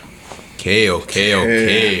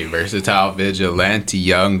Okay. Versatile Vigilante,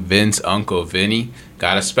 Young Vince, Uncle Vinny.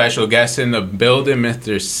 Got a special guest in the building,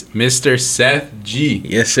 Mr. Seth G.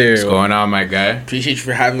 Yes, sir. What's going on, my guy? Appreciate you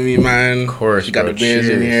for having me, man. Of course, you got bro. the beers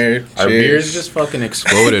in here. Our beers just fucking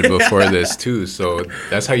exploded before this, too. So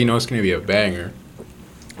that's how you know it's going to be a banger.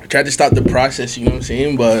 I tried to stop the process, you know what I'm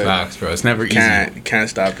saying? But facts, bro. It's never easy. Can't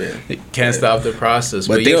stop it. Can't stop the process.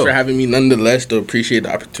 But thanks for having me nonetheless, though. Appreciate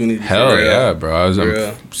the opportunity. Hell yeah, bro.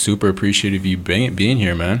 I'm super appreciative of you being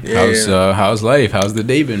here, man. Yeah, how's life? How's the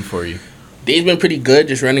day been for you? Day's been pretty good.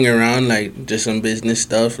 Just running around, like, just some business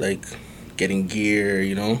stuff, like getting gear,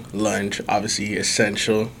 you know, lunch, obviously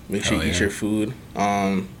essential. Make sure you eat your food.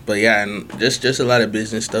 But yeah, and just a lot of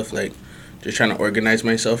business stuff, like just trying to organize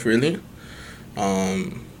myself, really.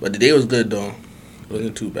 But the day was good, though. It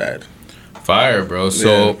wasn't too bad. Fire, bro.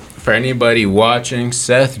 So, for anybody watching,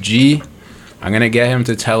 Seth G, I'm going to get him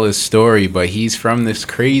to tell his story, but he's from this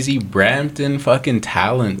crazy Brampton fucking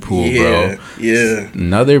talent pool, bro. Yeah.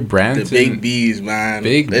 Another Brampton. The Big B's, man.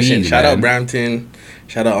 Listen, shout out Brampton.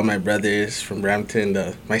 Shout out all my brothers from Brampton.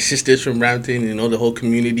 My sisters from Brampton, you know, the whole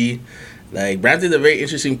community. Like, Brampton's a very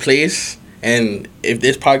interesting place. And if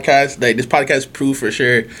this podcast proof for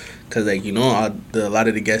sure. Because, like, you know, a lot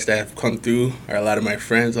of the guests that have come through are a lot of my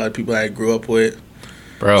friends, a lot of people I grew up with.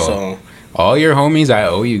 Bro, so, all your homies, I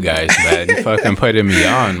owe you guys, man. You fucking putting me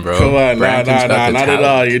on, bro. Come on, not at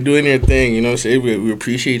all. You're doing your thing, you know what I'm saying? We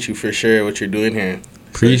appreciate you for sure, what you're doing here.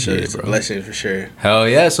 Appreciate it, it's bro. A blessing for sure. Hell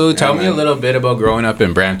yeah. So tell me a little bit about growing up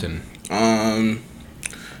in Brampton.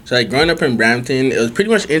 So like growing up in Brampton, it was pretty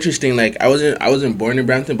much interesting. Like I wasn't born in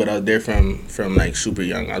Brampton, but I was there from like super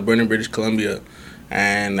young. I was born in British Columbia.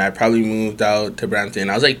 And I probably moved out to Brampton.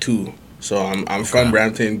 I was like 2, so I'm from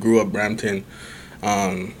Brampton, grew up Brampton.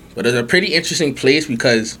 But it's a pretty interesting place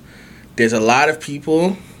because there's a lot of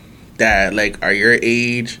people that like are your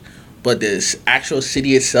age, but this actual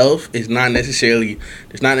city itself is there's not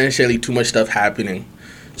necessarily too much stuff happening.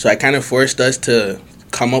 So I kind of forced us to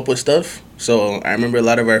come up with stuff. So I remember a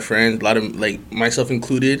lot of our friends, a lot of like myself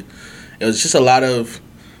included, it was just a lot of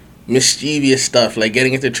mischievous stuff, like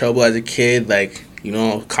getting into trouble as a kid, like, you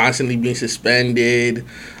know, constantly being suspended.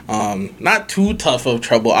 Not too tough of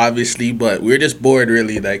trouble, obviously, but we were just bored,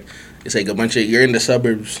 really. Like, it's like you're in the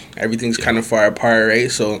suburbs. Everything's kind of far apart,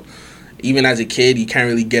 right? So even as a kid, you can't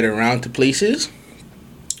really get around to places.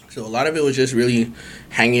 So a lot of it was just really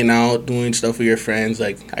hanging out, doing stuff with your friends.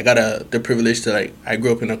 Like, I got the privilege to, like, I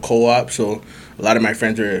grew up in a co-op, so a lot of my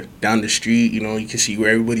friends are down the street. You know, you can see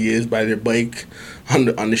where everybody is by their bike on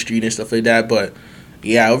the street and stuff like that. But,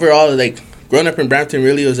 yeah, overall, like, growing up in Brampton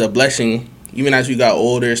really was a blessing. Even as we got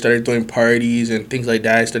older, started throwing parties and things like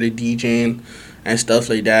that. I started DJing and stuff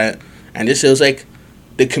like that. And this was like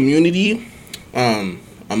the community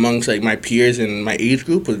amongst like my peers and my age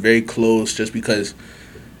group was very close, just because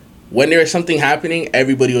when there was something happening,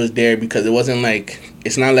 everybody was there, because it wasn't like,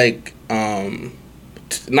 it's not like,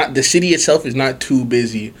 not the city itself is not too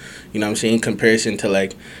busy, you know what I'm saying, in comparison to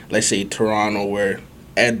like, let's say Toronto, where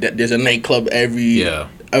there's a nightclub every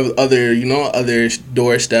other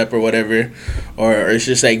doorstep or whatever, or it's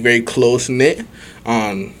just like very close knit.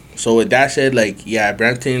 So with that said, like, yeah,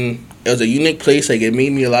 Brampton, it was a unique place. Like, it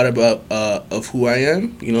made me a lot about of who I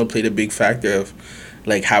am. You know, played a big factor of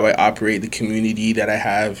like how I operate, the community that I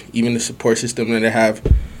have, even the support system that I have,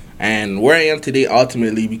 and where I am today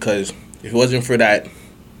ultimately. Because if it wasn't for that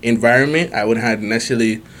environment, I wouldn't have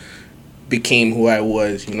necessarily became who I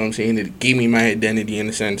was. You know what I'm saying? It gave me my identity in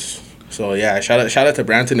a sense. So yeah, shout out to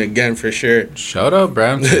Brampton again for sure. Shout out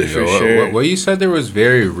Brampton. For sure. What you said there was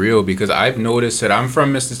very real, because I've noticed that I'm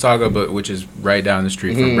from Mississauga, but which is right down the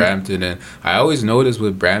street from Brampton, and I always notice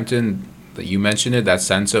with Brampton that you mentioned it, that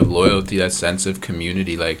sense of loyalty, that sense of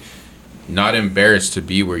community, like not embarrassed to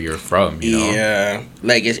be where you're from. You know? Yeah,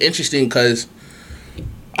 like it's interesting because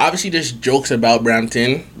obviously there's jokes about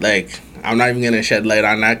Brampton. Like, I'm not even gonna shed light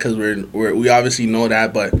on that because we obviously know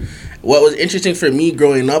that, but what was interesting for me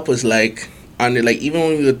growing up was like even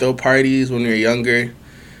when we would throw parties when we were younger,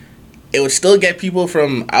 it would still get people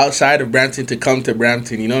from outside of Brampton to come to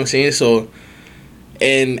Brampton. You know what I'm saying? So,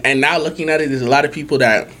 and now looking at it, there's a lot of people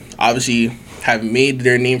that obviously have made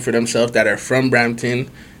their name for themselves that are from Brampton.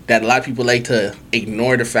 That a lot of people like to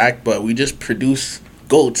ignore the fact, but we just produce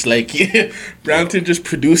goats. Like, Brampton just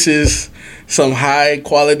produces some high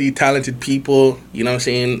quality, talented people. You know what I'm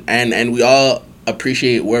saying? And we all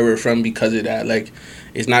appreciate where we're from because of that. Like,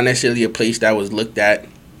 it's not necessarily a place that was looked at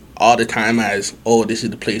all the time as, oh, this is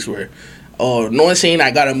the place where, oh, no one's saying I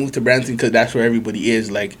gotta move to Brampton because that's where everybody is.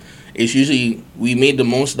 Like, it's usually we made the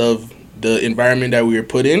most of the environment that we were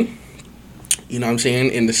put in, you know what I'm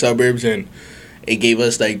saying, in the suburbs, and it gave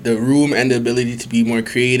us like the room and the ability to be more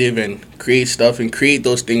creative and create stuff and create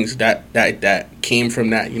those things that came from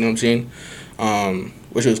that. You know what I'm saying?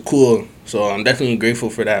 Which was cool. So I'm definitely grateful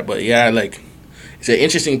for that. But yeah, like it's an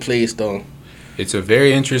interesting place though. It's a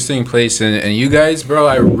very interesting place, and you guys, bro,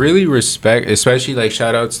 I really respect, especially like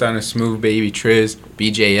shout outs down to Smooth Baby, Triz,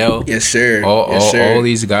 BJL. Yes, sir. All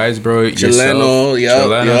these guys, bro. Cheleno,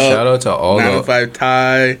 shout out to all 905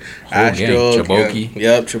 Ty, Astro, Chaboki.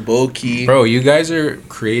 Chaboki. Bro, you guys are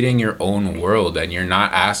creating your own world, and you're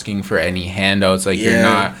not asking for any handouts. Like, you're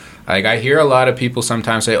not, like, I hear a lot of people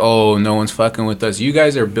sometimes say, oh, no one's fucking with us. You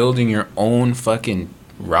guys are building your own fucking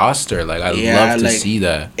roster. Like, I love to see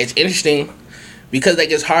that. It's interesting. Because, like,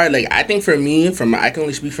 it's hard. Like, I think for me, I can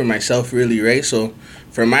only speak for myself, really, right? So,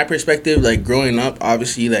 from my perspective, like, growing up,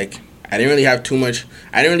 obviously, like, I didn't really have too much.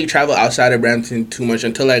 I didn't really travel outside of Brampton too much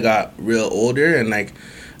until I got real older. And, like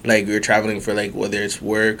we were traveling for, like, whether it's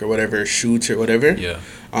work or whatever, shoots or whatever. Yeah.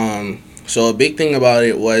 So, a big thing about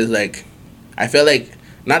it was, like, I felt like,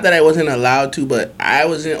 not that I wasn't allowed to, but I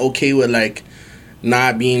wasn't okay with, like,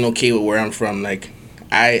 not being okay with where I'm from. Like,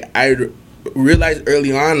 I realized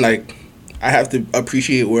early on, like, I have to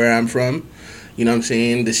appreciate where I'm from, you know what I'm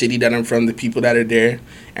saying, the city that I'm from, the people that are there,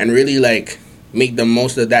 and really, like, make the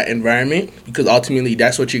most of that environment, because ultimately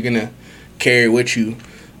that's what you're going to carry with you,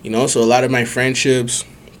 you know. So a lot of my friendships,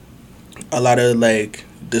 a lot of, like,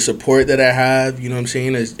 the support that I have, you know what I'm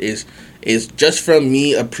saying, is just from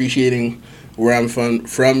me appreciating where I'm from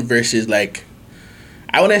versus, like,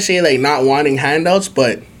 I wouldn't say, like, not wanting handouts,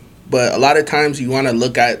 but a lot of times you want to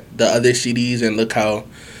look at the other cities and look how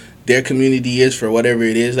their community is for whatever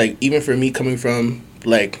it is. Like, even for me coming from,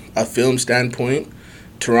 like, a film standpoint,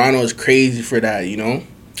 Toronto is crazy for that, you know?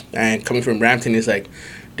 And coming from Brampton, it's like,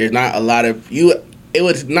 there's not a lot of,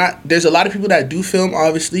 there's a lot of people that do film,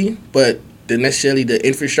 obviously, but the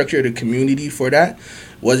infrastructure, the community for that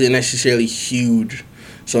wasn't necessarily huge.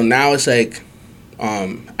 So now it's like,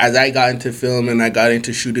 as I got into film and I got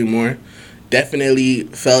into shooting more, definitely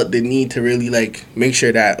felt the need to really, like, make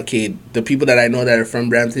sure that, okay, the people that I know that are from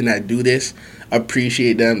Brampton that do this,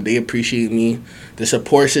 appreciate them, they appreciate me. The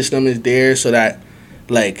support system is there so that,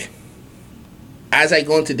 like, as I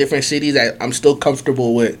go into different cities, I'm still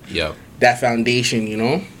comfortable with that foundation, you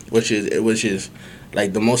know, which is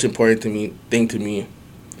like the most important thing to me,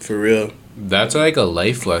 for real. That's like a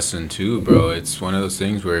life lesson too, bro. It's one of those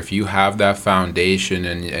things where if you have that foundation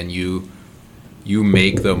and you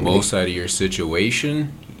make the most out of your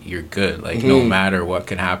situation, you're good. Like, no matter what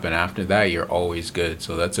can happen after that, you're always good.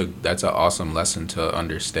 So that's an awesome lesson to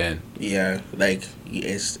understand. Yeah, like,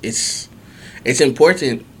 it's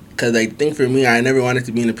important, because I think for me, I never wanted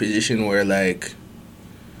to be in a position where, like,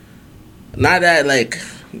 not that, like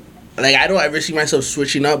I don't ever see myself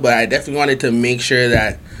switching up, but I definitely wanted to make sure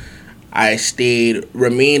that I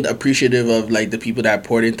remained appreciative of, like, the people that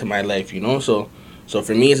poured into my life, you know? So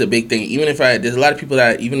for me, it's a big thing. There's a lot of people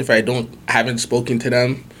that, even if I haven't spoken to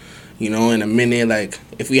them, you know, in a minute, like,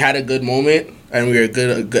 if we had a good moment and we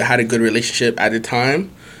were had a good relationship at the time,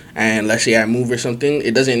 and let's say I move or something,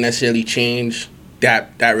 it doesn't necessarily change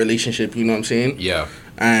that relationship, you know what I'm saying? Yeah.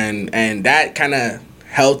 And that kind of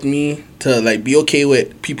helped me to, like, be okay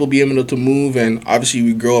with people being able to move, and obviously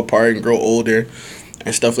we grow apart and grow older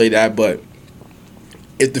and stuff like that, but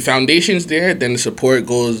if the foundation's there, then the support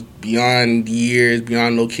goes beyond years,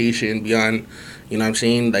 beyond location, beyond, you know what I'm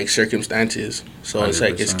saying, like, circumstances. So 100%. It's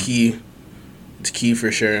like, it's key. It's key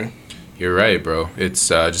for sure. You're right, bro. It's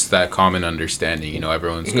just that common understanding. You know,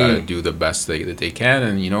 everyone's got to do the best that they can,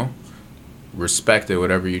 and, you know, respect it,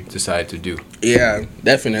 whatever you decide to do. Yeah,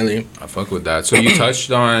 definitely. I fuck with that. So you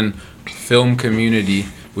touched on film community.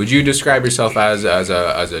 Would you describe yourself as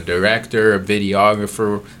a director, a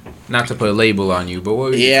videographer? Not to put a label on you, but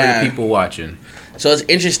what for the people watching? So it's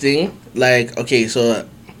interesting. Like, okay, so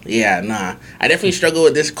I definitely struggle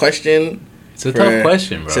with this question. It's a tough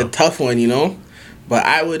question, bro. It's a tough one, you know. But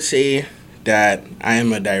I would say that I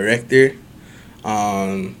am a director.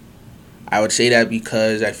 I would say that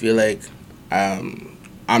because I feel like I'm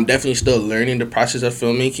definitely still learning the process of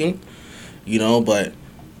filmmaking, you know, but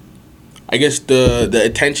I guess the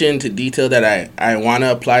attention to detail that I want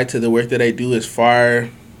to apply to the work that I do is far,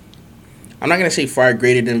 I'm not going to say far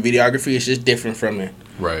greater than videography, it's just different from it.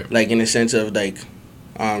 Right. Like, in the sense of, like,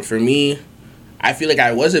 for me, I feel like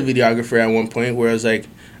I was a videographer at one point where I was like,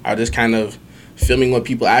 I was just kind of filming what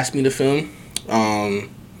people asked me to film,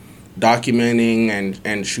 documenting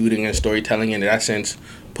and shooting and storytelling, and in that sense,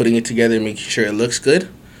 putting it together, making sure it looks good.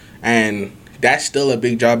 And that's still a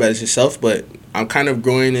big job as itself, but I'm kind of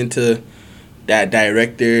growing into that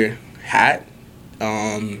director hat,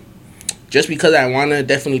 just because I want to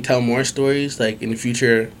definitely tell more stories, like in the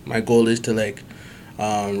future, my goal is to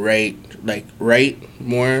write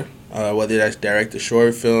more, whether that's direct a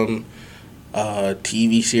short film,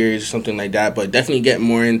 TV series, something like that. But definitely get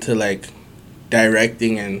more into like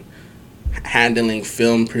directing and handling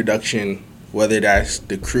film production, whether that's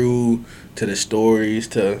the crew to the stories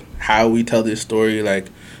to how we tell this story. Like,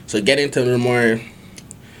 so get into the more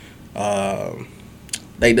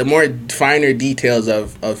the more finer details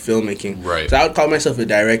of filmmaking. Right. So I would call myself a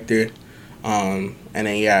director. And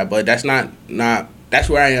then yeah, but that's not that's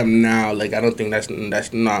where I am now. Like, I don't think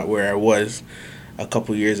that's not where I was a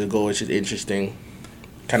couple years ago, which is interesting.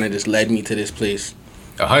 Kind of just led me to this place.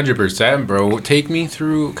 100%, bro. Take me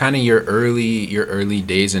through kind of your early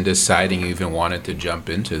days in deciding you even wanted to jump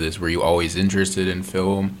into this. Were you always interested in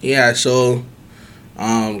film? Yeah, so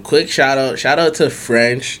quick shout out to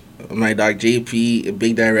French, my dog JP, a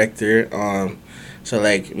big director. So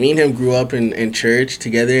like me and him grew up in church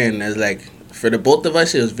together, and as like for the both of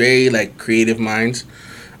us, it was very like creative minds.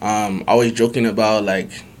 Always joking about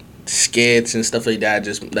like skits and stuff like that,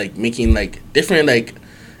 just like making like different like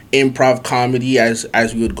improv comedy as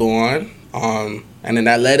we would go on. And then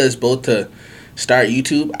that led us both to start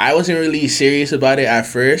YouTube. I wasn't really serious about it at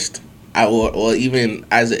first. It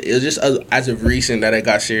was just as of recent that I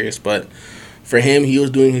got serious. But for him, he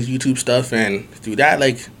was doing his YouTube stuff, and through that,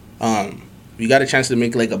 like, we got a chance to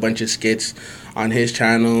make like a bunch of skits on his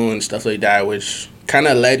channel and stuff like that, which kind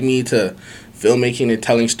of led me to filmmaking and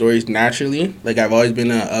telling stories naturally. Like, I've always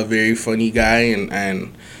been a very funny guy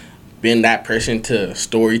and been that person to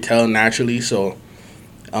storytell naturally, so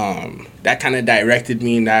that kind of directed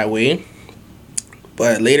me in that way.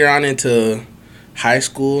 But later on into high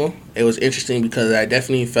school, it was interesting because I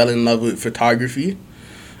definitely fell in love with photography,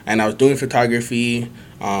 and I was doing photography,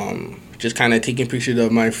 just kind of taking pictures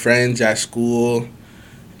of my friends at school.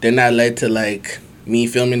 Then that led to like me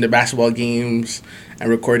filming the basketball games and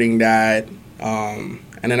recording that, and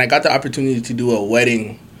then I got the opportunity to do a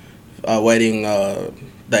wedding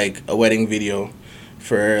video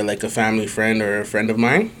for like a family friend or a friend of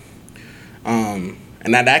mine.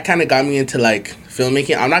 And that kind of got me into like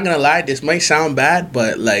filmmaking. I'm not gonna lie, this might sound bad,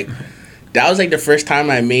 but like that was like the first time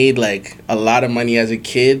I made like a lot of money as a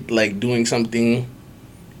kid, like doing something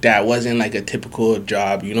that wasn't like a typical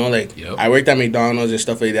job, you know? Like, yep. I worked at McDonald's and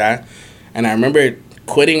stuff like that, and I remember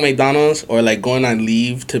quitting McDonald's or like going on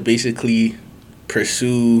leave to basically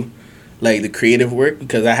pursue like the creative work,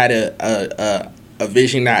 because I had a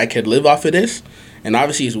vision that I could live off of this. And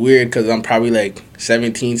obviously it's weird because I'm probably like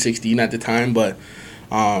 17, 16 at the time, but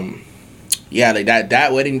yeah, like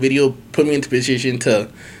that wedding video put me into position to,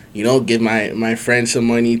 you know, give my friends some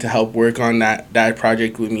money to help work on that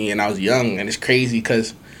project with me. And I was young, and it's crazy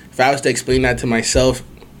because if I was to explain that to myself,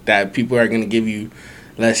 that people are going to give you,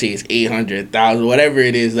 let's say it's 800,000, whatever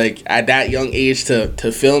it is, like at that young age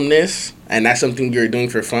to film this, and that's something you're doing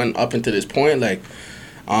for fun up until this point, like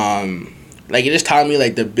it just taught me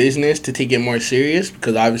like the business to take it more serious,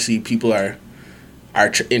 because obviously people are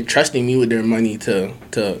entrusting me with their money to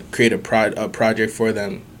create a project for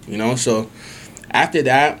them, you know. So after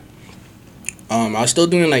that, I was still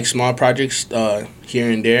doing like small projects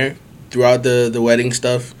here and there throughout the wedding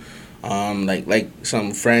stuff. Like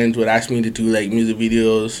some friends would ask me to do like music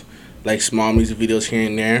videos, like small music videos here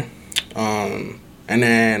and there. And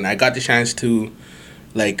then I got the chance to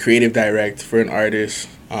like creative direct for an artist,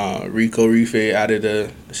 Rico Rife, out of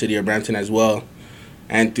the city of Brampton as well.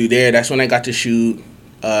 And through there, that's when I got to shoot,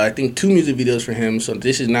 I think 2 music videos for him. So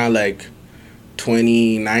this is now like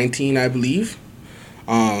 2019, I believe.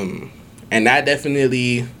 And that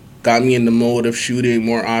definitely got me in the mode of shooting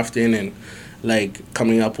more often and like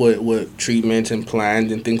coming up with treatments and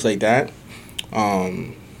plans and things like that.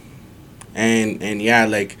 And yeah,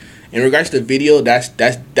 like in regards to video,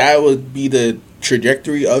 that would be the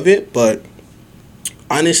trajectory of it. But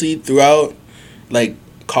honestly, throughout like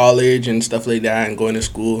college and stuff like that and going to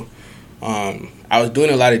school, I was doing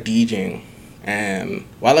a lot of DJing. And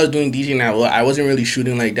while I was doing DJing, I wasn't really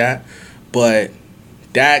shooting like that, but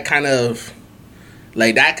that kind of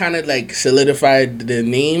solidified the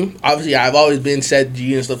name. Obviously, I've always been Seth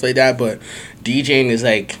G and stuff like that, but DJing is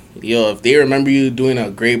like, yo, if they remember you doing a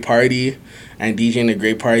great party and DJing a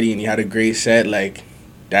great party and you had a great set, like,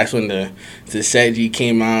 that's when the Seth G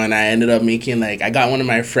came out, and I ended up making, like, I got one of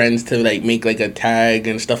my friends to, like, make, like, a tag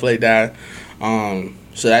and stuff like that.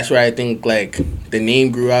 So that's where I think, like, the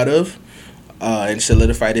name grew out of and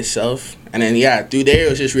solidified itself. And then, yeah, through there, it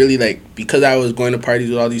was just really, like, because I was going to parties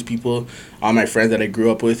with all these people, all my friends that I grew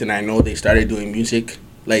up with, and I know they started doing music.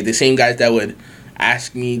 Like, the same guys that would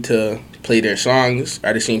ask me to play their songs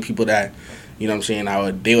are the same people that, you know what I'm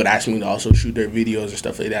saying, they would ask me to also shoot their videos and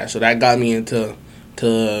stuff like that. So that got me into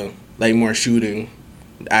like more shooting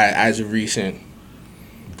as of recent.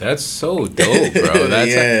 That's so dope, bro.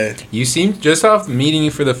 That's yeah. You seem, just off meeting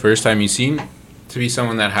you for the first time, you seem to be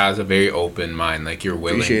someone that has a very open mind. Like, you're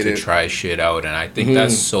willing to try shit out, and I think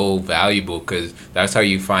that's so valuable, because that's how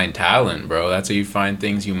you find talent, bro. That's how you find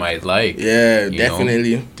things you might like. Yeah,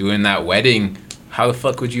 definitely. Doing that wedding, how the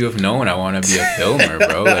fuck would you have known I want to be a filmer,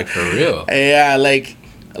 bro? Like, for real. Yeah, like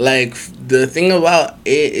the thing about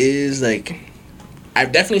it is, like,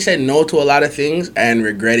 I've definitely said no to a lot of things and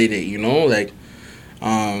regretted it, you know? Like,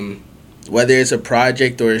 whether it's a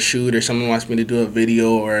project or a shoot, or someone wants me to do a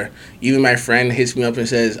video, or even my friend hits me up and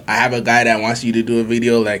says, I have a guy that wants you to do a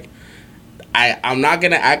video, like, I'm not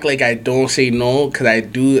going to act like I don't say no, because I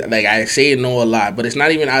do. Like, I say no a lot, but it's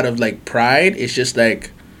not even out of, like, pride. It's just,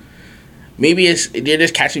 like, maybe they're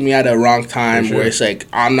just catching me at a wrong time, where it's, like,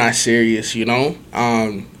 I'm not serious, you know?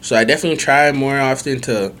 So I definitely try more often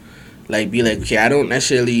to, like, be like, okay, I don't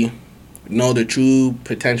necessarily know the true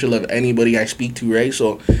potential of anybody I speak to, right?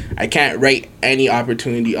 So I can't write any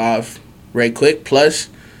opportunity off right quick. Plus,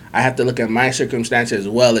 I have to look at my circumstances as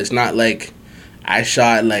well. It's not like I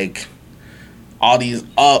shot, like, all these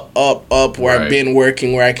up where I've been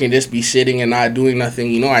working, where I can just be sitting and not doing nothing.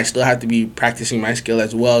 You know, I still have to be practicing my skill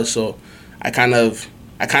as well. So I kind of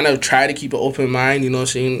try to keep an open mind, you know what I'm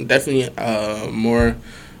saying? Definitely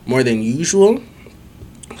more than usual,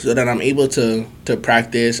 so that I'm able to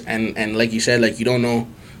practice, and like you said, like, you don't know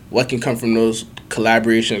what can come from those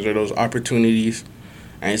collaborations or those opportunities.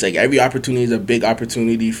 And it's like every opportunity is a big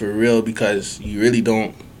opportunity for real, because you really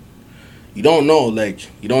don't know, like,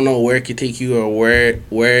 you don't know where it could take you, or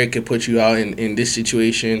where it could put you out in this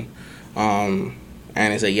situation. And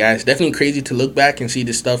it's like, yeah, it's definitely crazy to look back and see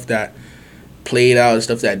the stuff that played out, the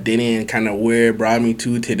stuff that didn't, kind of where it brought me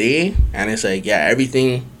to today. And it's like, yeah,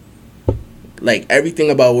 everything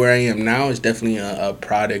about where I am now is definitely a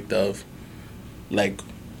product of, like,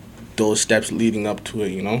 those steps leading up to it,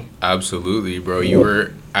 you know? Absolutely, bro. You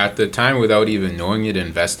were, at the time, without even knowing it,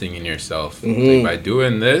 investing in yourself. Like, by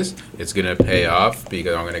doing this, it's going to pay off,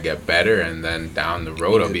 because I'm going to get better, and then down the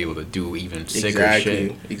road, I'll be able to do even sicker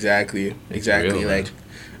shit. Exactly. Real, like,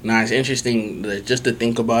 it's interesting, like, just to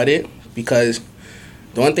think about it, because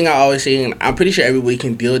the one thing I always say, and I'm pretty sure everybody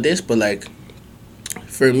can deal with this, but, like,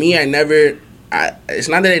 for me, it's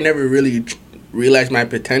not that I never really realized my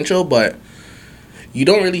potential, but you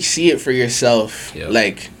don't really see it for yourself. Yep.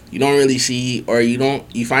 Like, you don't really see, or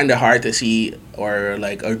you find it hard to see, or,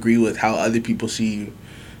 like, agree with how other people see you.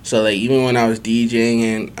 So, like, even when I was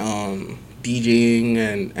DJing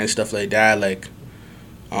and stuff like that, like,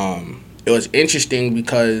 it was interesting,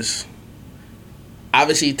 because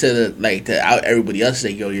obviously to out everybody else,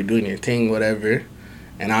 like, yo, you're doing your thing, whatever,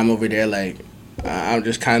 and I'm over there, like, I'm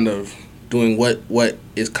just kind of doing what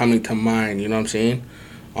is coming to mind, you know what I'm saying?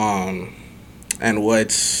 And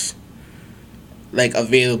what's, like,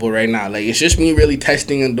 available right now. Like, it's just me really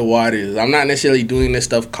testing the waters. I'm not necessarily doing this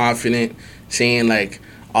stuff confident, saying, like,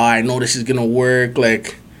 oh, I know this is gonna work.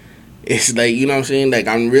 Like, it's like, you know what I'm saying? Like,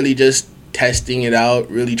 I'm really just testing it out,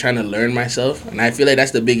 really trying to learn myself. And I feel like that's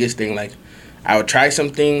the biggest thing. Like, I would try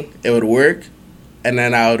something, it would work, and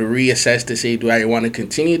then I would reassess to say, do I want to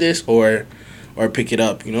continue this or pick it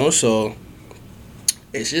up, you know? So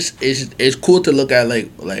it's cool to look at,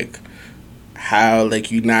 like how,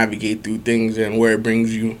 like, you navigate through things and where it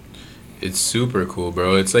brings you. It's super cool,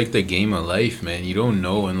 bro. It's like the game of life, man. You don't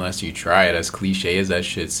know unless you try it. As cliche as that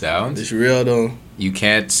shit sounds, it's real, though. You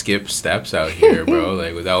can't skip steps out here, bro.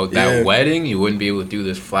 Like, without that wedding, you wouldn't be able to do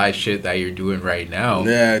this fly shit that you're doing right now.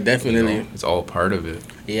 Yeah, definitely. You know, it's all part of it.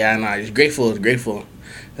 Yeah, no, it's grateful.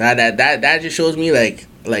 That just shows me, like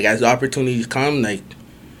as the opportunities come, like,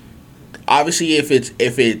 obviously if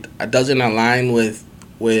it doesn't align with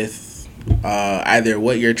either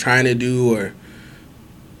what you're trying to do or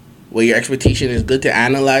what your expectation is, good to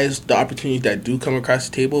analyze the opportunities that do come across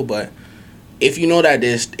the table. But if you know that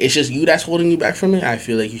it's just you that's holding you back from it, I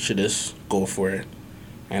feel like you should just go for it.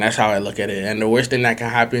 And that's how I look at it. And the worst thing that can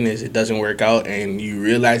happen is it doesn't work out, and you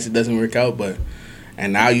realize it doesn't work out,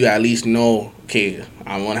 and now you at least know, okay,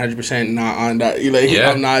 I'm 100% not on that.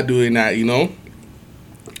 I'm not doing that, you know?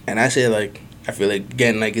 And I say, like, I feel like,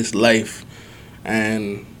 again, like, it's life.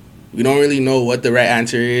 And we don't really know what the right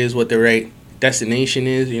answer is, what the right destination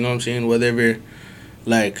is, you know what I'm saying? Whatever,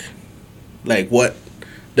 like what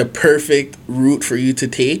the perfect route for you to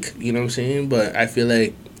take, you know what I'm saying? But I feel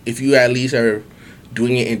like if you at least are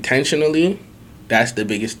doing it intentionally, that's the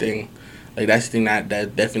biggest thing. Like, that's the thing that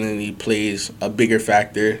definitely plays a bigger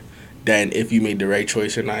factor than if you made the right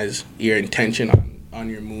choice or not, is your intention on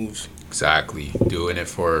your moves. Exactly. Doing it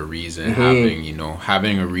for a reason,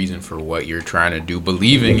 having a reason for what you're trying to do,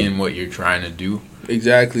 believing in what you're trying to do.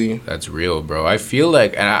 Exactly. That's real, bro. I feel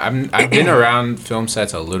like, and I've been around film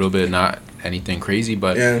sets a little bit, not anything crazy,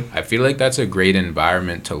 but Yeah. I feel like that's a great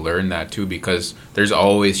environment to learn that too, because there's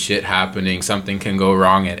always shit happening. Something can go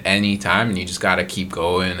wrong at any time, and you just gotta keep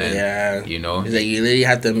going. And Yeah. you know, It's like you literally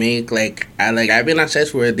have to make I've been on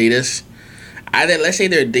sets where they just either, let's say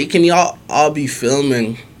they can all be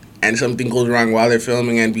filming and something goes wrong while they're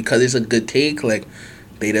filming, and because it's a good take, like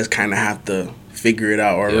they just kind of have to figure it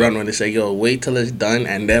out or run when they say, yo, wait till it's done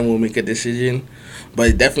and then we'll make a decision.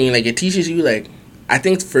 But definitely, like, it teaches you, like, I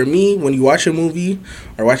think for me, when you watch a movie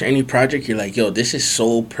or watch any project, you're like, yo, this is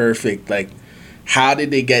so perfect. Like, how did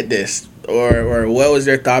they get this? Or what was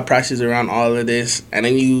their thought process around all of this? And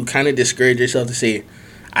then you kind of discourage yourself to say,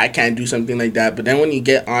 I can't do something like that. But then when you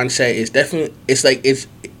get on set, it's definitely, it's like,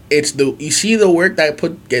 you see the work that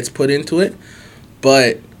gets put into it,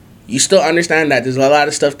 but you still understand that there's a lot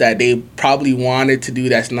of stuff that they probably wanted to do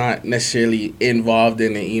that's not necessarily involved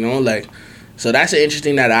in it, you know? Like, so that's an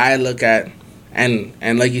interesting that I look at. And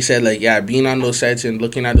like you said, like, yeah, being on those sets and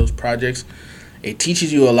looking at those projects, it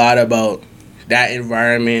teaches you a lot about that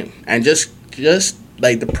environment and just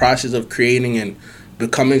like the process of creating and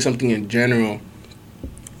becoming something in general.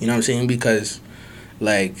 You know what I'm saying? Because,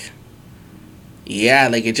 like, yeah,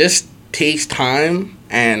 like, it just takes time,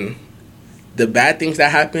 and the bad things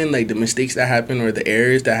that happen, like the mistakes that happen or the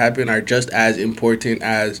errors that happen, are just as important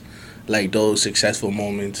as, like, those successful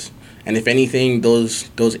moments. And if anything, those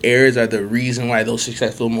errors are the reason why those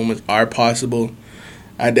successful moments are possible.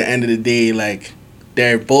 At the end of the day, like,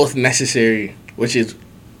 they're both necessary, which is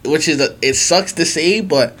it sucks to say,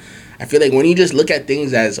 but I feel like when you just look at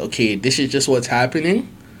things as, okay, this is just what's happening,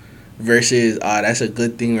 versus that's a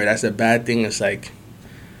good thing or that's a bad thing, it's like,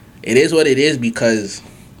 it is what it is, because,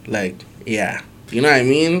 like, yeah, you know what I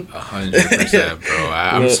mean? 100%, bro.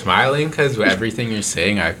 I'm smiling because everything you're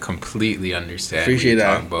saying, I completely understand. Appreciate what you're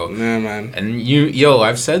that. talking about. Nah, man. And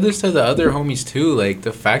I've said this to the other homies too. Like,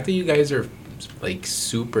 the fact that you guys are, like,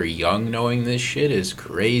 super young knowing this shit is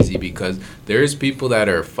crazy, because there's people that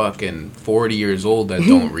are fucking 40 years old that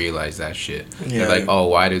don't realize that shit. Yeah. They're like, oh,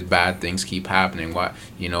 why do bad things keep happening? Why,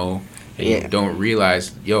 you know? And you don't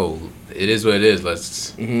realize, yo, it is what it is.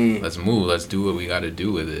 Let's move. Let's do what we got to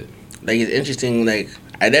do with it. Like, it's interesting. Like,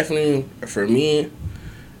 I definitely, for me,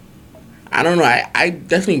 I don't know. I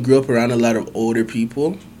definitely grew up around a lot of older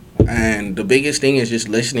people, and the biggest thing is just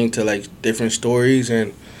listening to, like, different stories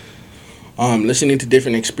and listening to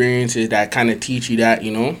different experiences that kind of teach you that,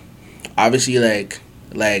 you know. Obviously, like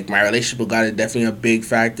my relationship with God is definitely a big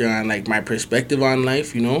factor on, like, my perspective on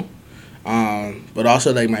life, you know. But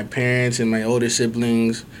also, like, my parents and my older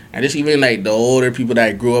siblings, and just even, like, the older people that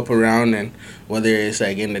I grew up around, and whether it's,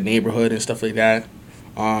 like, in the neighborhood and stuff like that.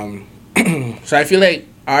 So I feel like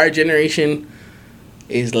our generation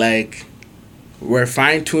is, like, we're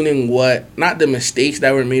fine-tuning not the mistakes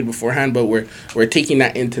that were made beforehand, but we're taking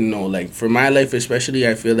that into know. Like, for my life especially,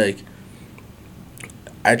 I feel like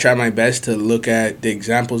I try my best to look at the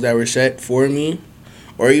examples that were set for me,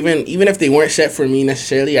 or even if they weren't set for me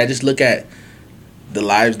necessarily, I just look at the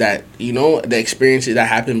lives that, you know, the experiences that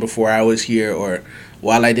happened before I was here or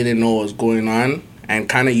while I didn't know what was going on, and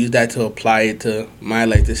kind of use that to apply it to my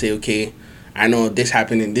life to say, okay, I know this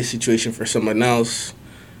happened in this situation for someone else.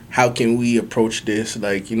 How can we approach this?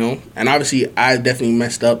 Like, you know, and obviously I definitely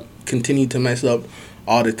messed up, continue to mess up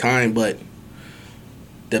all the time, but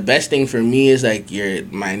the best thing for me is, like,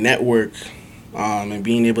 my network, and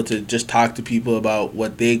being able to just talk to people about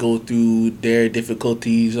what they go through, their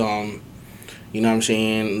difficulties, you know what I'm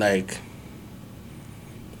saying? Like,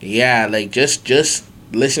 yeah, like, just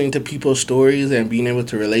listening to people's stories and being able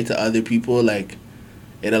to relate to other people, like,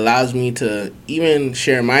 it allows me to even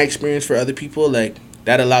share my experience for other people. Like,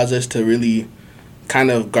 that allows us to really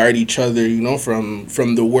kind of guard each other, you know, from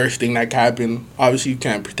the worst thing that can happen. Obviously, you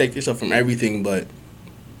can't protect yourself from everything, but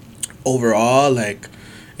overall, like,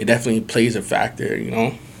 it definitely plays a factor, you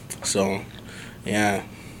know? So, yeah.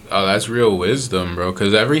 Oh, that's real wisdom, bro,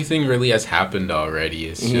 because everything really has happened already.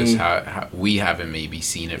 It's just how we haven't maybe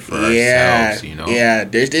seen it for ourselves, you know? Yeah,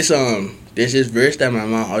 there's this verse that my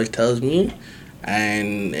mom always tells me,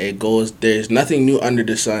 and it goes, there's nothing new under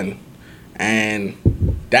the sun. And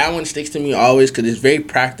that one sticks to me always because it's very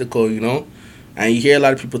practical, you know? And you hear a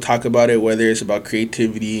lot of people talk about it, whether it's about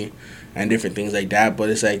creativity and different things like that, but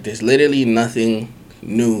it's like there's literally nothing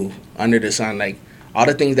new under the sun. Like, all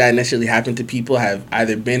the things that necessarily happen to people have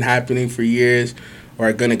either been happening for years or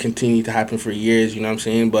are going to continue to happen for years, you know what I'm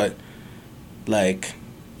saying? But, like,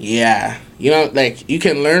 Yeah, you know, like you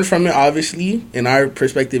can learn from it. Obviously, in our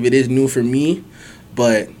perspective, it is new for me,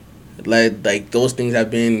 but like those things have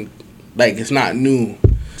been like it's not new.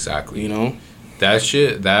 Exactly. You know.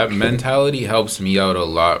 That mentality helps me out a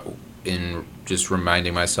lot in just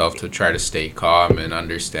reminding myself to try to stay calm and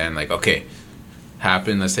understand, like, okay,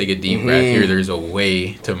 let's take a deep breath here. There's a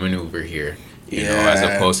way to maneuver here. You know, as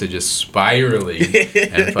opposed to just spiraling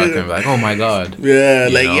and fucking like, oh my god. Yeah,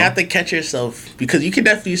 like you have to catch yourself because you can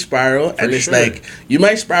definitely spiral, and it's like you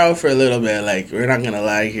might spiral for a little bit. Like we're not gonna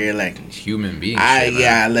lie here, like human beings.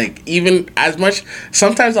 Like even as much.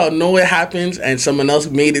 Sometimes I'll know it happens, and someone else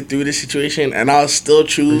made it through the situation, and I'll still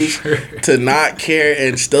choose to not care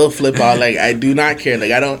and still flip out. Like I do not care.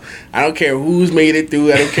 Like I don't care who's made it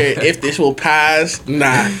through. I don't care if this will pass.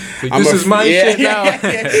 Nah, like, this is my shit now.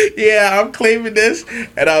 I'm claiming this,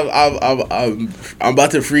 and I'm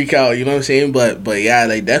about to freak out. You know what I'm saying? But yeah,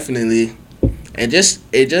 like definitely, it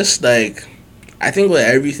just like I think with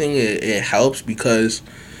everything it helps because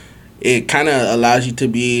it kind of allows you to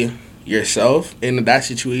be yourself in that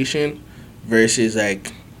situation versus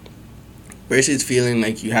feeling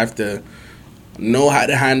like you have to know how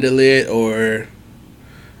to handle it or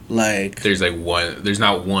like there's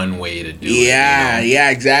not one way to do it.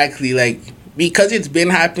 Yeah, exactly. Like because it's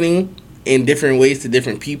been happening in different ways to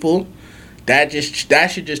different people, that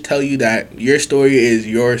should just tell you that your story is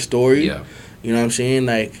your story. Yeah. You know what I'm saying?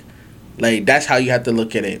 Like that's how you have to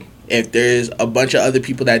look at it. If there's a bunch of other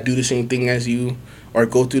people that do the same thing as you or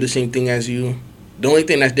go through the same thing as you, the only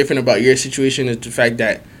thing that's different about your situation is the fact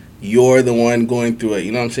that you're the one going through it.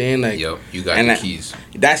 You know what I'm saying? Like, yo, you got the keys.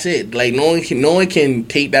 That's it. Like no one can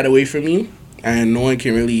take that away from you, and no one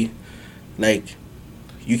can really like.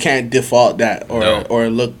 You can't default that or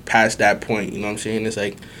look past that point. You know what I'm saying? It's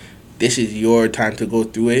like, this is your time to go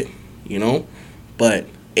through it, you know? But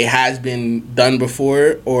it has been done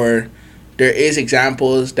before, or there is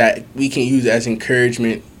examples that we can use as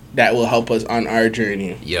encouragement that will help us on our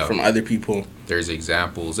journey from other people. There's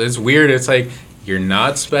examples. It's weird. It's like, you're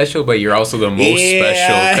not special, but you're also the most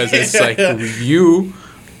special. Because it's like you,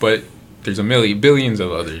 but there's billions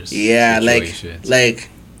of others. Yeah, like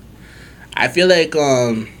I feel like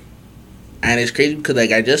and it's crazy because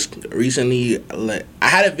like I just recently I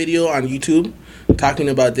had a video on YouTube talking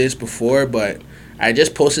about this before, but I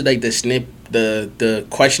just posted like the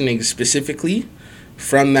questioning specifically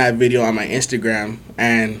from that video on my Instagram,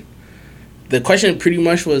 and the question pretty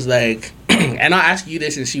much was like and I'll ask you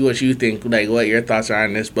this and see what you think, like what your thoughts are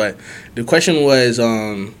on this, but the question was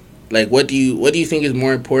like what do you think is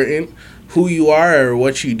more important, who you are or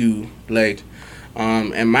what you do? Like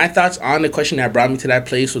and my thoughts on the question that brought me to that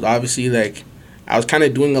place was obviously like I was kind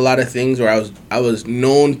of doing a lot of things, or I was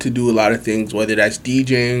known to do a lot of things, whether that's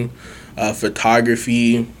DJing,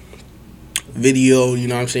 photography, video, you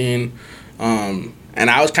know what I'm saying? And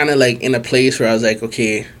I was kind of like in a place where I was like,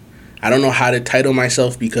 okay, I don't know how to title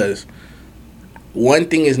myself because one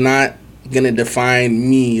thing is not going to define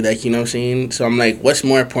me, like, you know what I'm saying? So I'm like, what's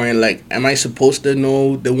more important? Like, am I supposed to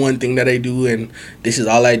know the one thing that I do and this is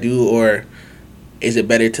all I do, or is it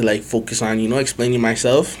better to like focus on, you know, explaining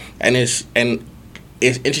myself? And it's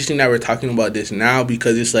interesting that we're talking about this now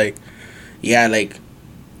because it's like, yeah, like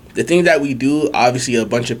the things that we do, obviously a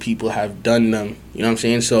bunch of people have done them. You know what I'm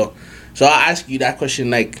saying? So I'll ask you that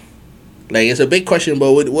question. Like it's a big question,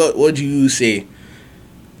 but what would you say?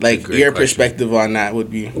 Like your perspective on that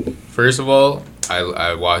would be. First of all,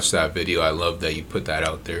 I watched that video. I love that you put that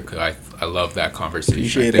out there because I love that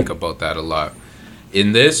conversation. I think about that a lot.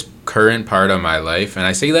 In this current part of my life, and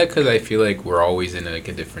I say that because I feel like we're always in like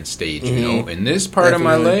a different stage, you know? In this part of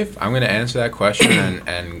my life, I'm going to answer that question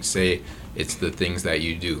and say it's the things that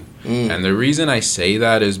you do. And the reason I say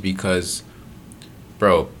that is because,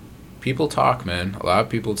 bro, people talk, man. A lot of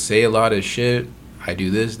people say a lot of shit. I do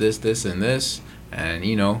this, and this. And,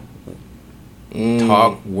 you know,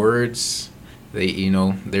 talk words. They, you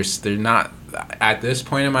know, they're not... At this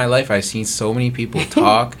point in my life, I've seen so many people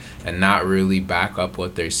talk and not really back up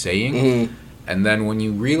what they're saying. And then when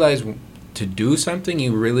you realize to do something,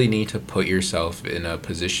 you really need to put yourself in a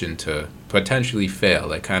position to potentially fail,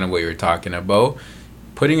 like kind of what you're talking about,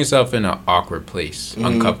 putting yourself in an awkward place,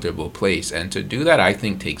 uncomfortable place. And to do that, I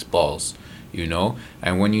think takes balls, you know?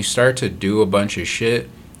 And when you start to do a bunch of shit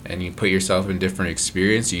and you put yourself in different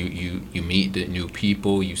experience, you meet new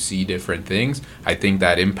people, you see different things, I think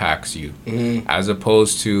that impacts you. As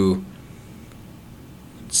opposed to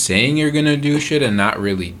saying you're gonna do shit and not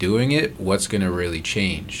really doing it, what's gonna really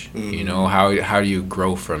change? You know, how do you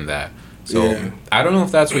grow from that? So I don't know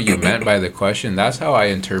if that's what you meant by the question. That's how I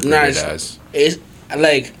interpret it as. It's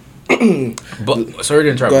like but sorry to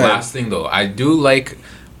interrupt. Last thing though, I do like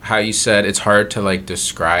how you said it's hard to like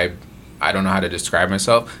describe. I don't know how to describe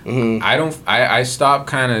myself. I don't. I stopped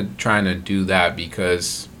kind of trying to do that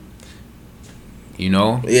because, you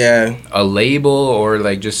know, a label or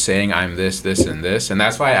like just saying I'm this, this, and this, and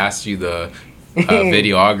that's why I asked you the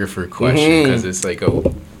videographer question, because it's like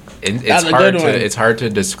it's hard to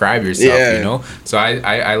describe yourself, you know. So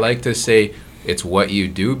I like to say it's what you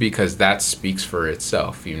do, because that speaks for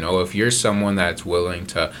itself, you know. If you're someone that's willing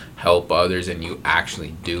to help others and you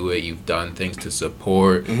actually do it, you've done things to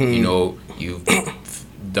support, you know, you've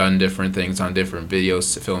done different things on different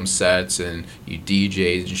videos, film sets, and you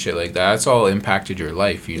DJs and shit like that, that's all impacted your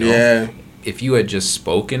life, you know. If you had just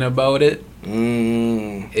spoken about it,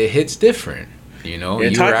 it hits different, you know.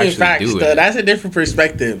 You're talking facts, though. That's a different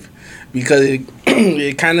perspective, because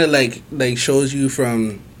it kind of like shows you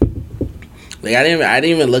from, like, I didn't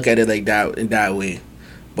even look at it like that in that way,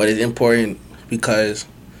 but it's important because,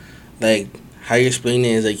 like, how you explain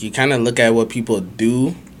it is like you kind of look at what people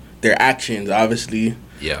do, their actions, obviously.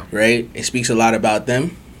 Yeah. Right? It speaks a lot about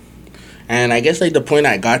them. And I guess, like, the point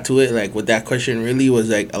I got to it, like, with that question really was,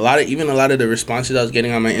 like, a lot of the responses I was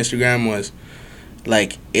getting on my Instagram was,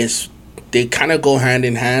 like, they kind of go hand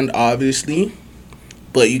in hand, obviously,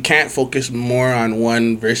 but you can't focus more on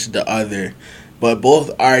one versus the other. But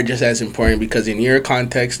both are just as important, because in your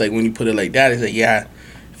context, like, when you put it like that, it's like, yeah,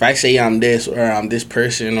 if I say I'm this, or I'm this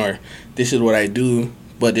person, or this is what I do,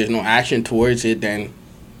 but there's no action towards it, then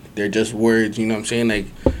they're just words, you know what I'm saying? Like,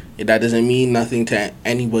 that doesn't mean nothing to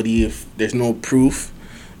anybody if there's no proof,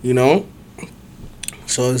 you know?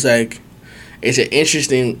 So it's like, it's an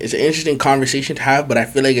interesting conversation to have, but I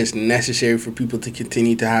feel like it's necessary for people to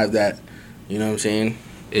continue to have that, you know what I'm saying?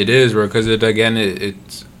 It is, bro, because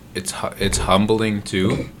it's humbling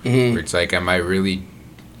too. Where it's like, am I really,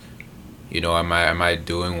 you know, am I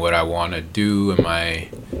doing what I want to do? Am I,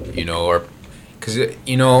 you know, or because,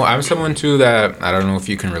 you know, I'm someone too that, I don't know if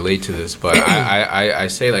you can relate to this, but I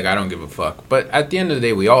say, like, I don't give a fuck, but at the end of the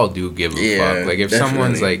day, we all do give a fuck. Like, if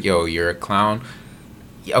someone's like, yo, you're a clown,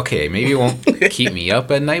 okay, maybe it won't keep me up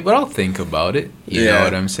at night, but I'll think about it, you know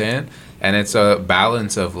what I'm saying? And it's a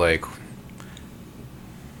balance of, like,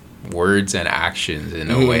 words and actions in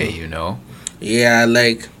a way, you know?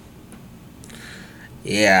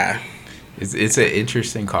 It's an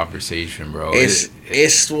interesting conversation, bro.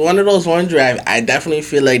 It's one of those ones where I definitely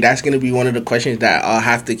feel like that's going to be one of the questions that I'll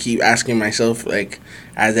have to keep asking myself, like,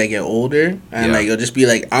 as I get older. And, like, it'll just be,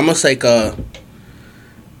 like, almost like I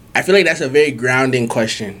feel like that's a very grounding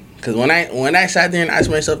question. Because when I sat there and asked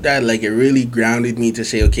myself that, like, it really grounded me to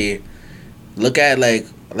say, okay, look at, like,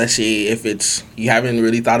 let's say if it's, you haven't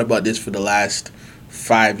really thought about this for the last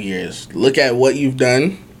 5 years. Look at what you've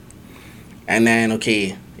done. And then,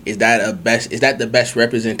 okay, is that the best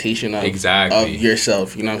representation of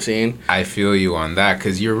yourself? You know what I'm saying? I feel you on that,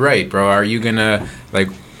 because you're right, bro. Are you gonna, like,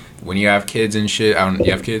 when you have kids and shit,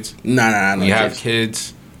 you have kids? No. When you have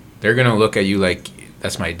kids, they're gonna look at you like,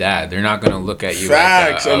 that's my dad. They're not gonna look at you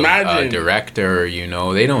like a director, you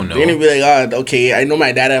know. They don't know. They're gonna be like, oh, okay, I know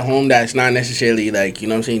my dad at home that's not necessarily, like, you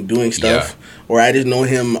know what I'm saying, doing stuff. Or I just know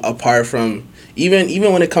him apart from, even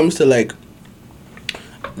when it comes to, like,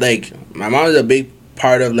 my mom is a big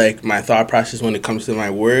part of, like, my thought process when it comes to my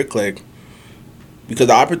work, like, because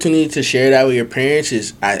the opportunity to share that with your parents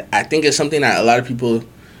is, I think it's something that a lot of people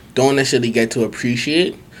don't necessarily get to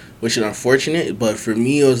appreciate, which is unfortunate. But for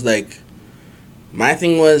me, it was like, my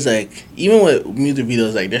thing was, like, even with music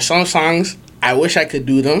videos, like, there's some songs I wish I could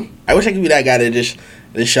do them. I wish I could be that guy that just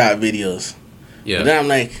shot videos. Yeah. But then I'm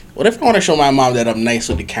like, what if I want to show my mom that I'm nice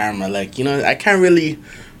with the camera? Like, you know, I can't really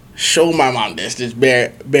show my mom this bare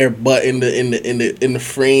butt in the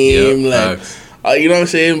frame, like, you know what I'm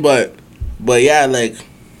saying? But yeah, like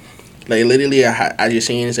literally, as you're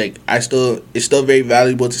saying, it's like, it's still very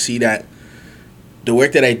valuable to see that the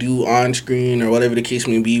work that I do on screen or whatever the case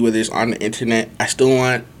may be, whether it's on the internet, I still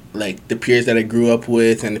want, like, the peers that I grew up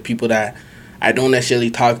with and the people that I don't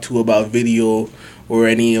necessarily talk to about video or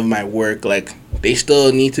any of my work, like, they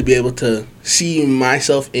still need to be able to see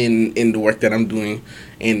myself in the work that I'm doing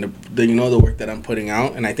and the you know, the work that I'm putting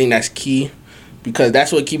out. And I think that's key, because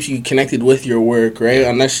that's what keeps you connected with your work, right?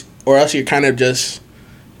 Or else you're kind of just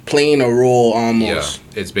playing a role almost.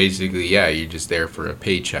 Yeah, it's basically, you're just there for a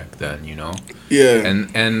paycheck then, you know? Yeah.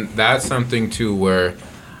 And that's something too where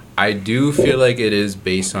I do feel like it is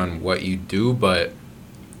based on what you do, but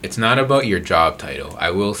it's not about your job title.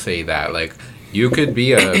 I will say that. Like, you could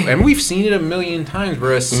be and we've seen it a million times,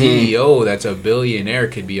 where a CEO that's a billionaire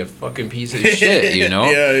could be a fucking piece of shit, you know?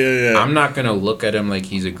 Yeah. I'm not going to look at him like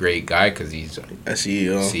he's a great guy because he's a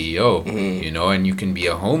CEO, you know? And you can be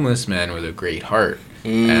a homeless man with a great heart.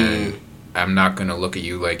 And I'm not gonna look at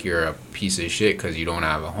you like you're a piece of shit because you don't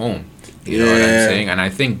have a home. You know what I'm saying? And I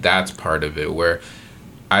think that's part of it where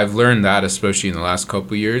I've learned that, especially in the last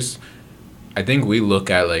couple years. I think we look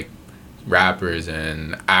at like rappers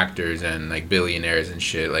and actors and like billionaires and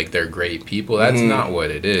shit like they're great people. That's not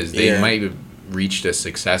what it is. They might have reached a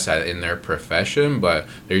success in their profession, but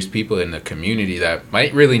there's people in the community that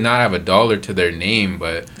might really not have a dollar to their name,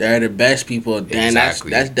 but they're the best people. And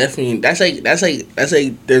exactly. that's definitely that's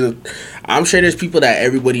like I'm sure there's people that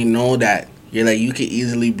everybody know that you're like you could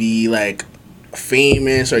easily be like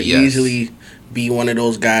famous or easily be one of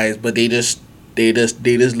those guys, but they just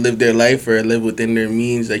live their life or live within their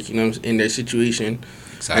means, like, you know, in their situation.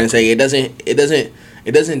 Exactly. And it's like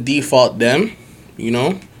it doesn't default them, you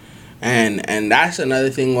know. And that's another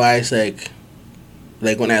thing why it's like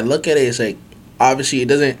when I look at it, it's like obviously it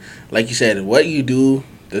doesn't, like you said, what you do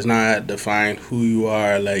does not define who you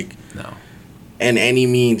are, like, no, in any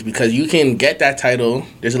means, because you can get that title.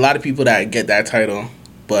 There's a lot of people that get that title,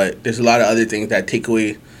 but there's a lot of other things that take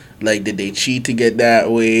away. Like, did they cheat to get that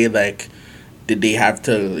way? Like, did they have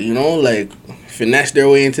to, you know, like, finesse their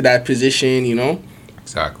way into that position, you know?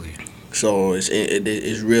 Exactly. So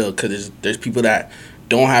it's real, because there's people that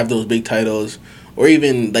don't have those big titles or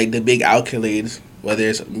even, like, the big accolades, whether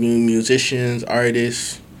it's musicians,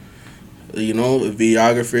 artists, you know,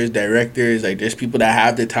 videographers, directors. Like, there's people that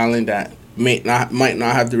have the talent that might not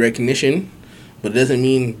have the recognition, but it doesn't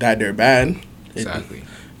mean that they're bad. Exactly.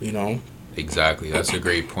 You know? Exactly. That's a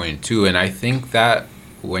great point, too. And I think that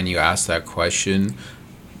when you ask that question,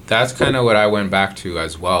 that's kind of what I went back to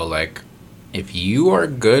as well. Like, if you are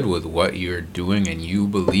good with what you're doing and you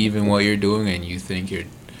believe in what you're doing and you think you're,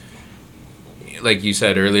 like you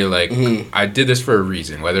said earlier, like, I did this for a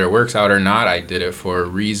reason. Whether it works out or not, I did it for a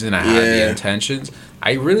reason. I had the intentions.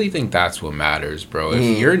 I really think that's what matters, bro.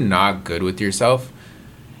 If you're not good with yourself,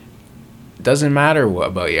 it doesn't matter what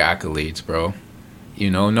about your accolades, bro. You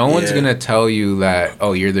know, no one's going to tell you that,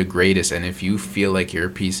 oh, you're the greatest, and if you feel like you're a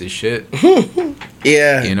piece of shit.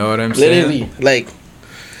 You know what I'm saying? Literally.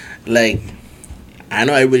 Like, I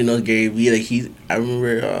know everybody knows Gary Vee. Like, I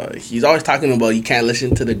remember he's always talking about you can't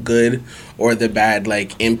listen to the good or the bad,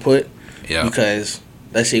 like, input. Yeah. Because,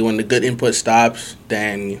 let's say, when the good input stops,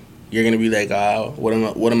 then you're going to be like, what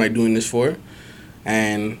am I doing this for?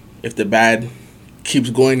 And if the bad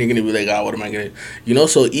keeps going, you're going to be like, what am I going to... You know,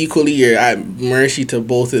 so equally, you're at mercy to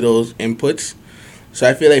both of those inputs. So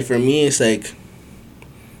I feel like for me, it's like,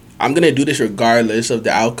 I'm going to do this regardless of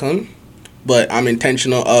the outcome, but I'm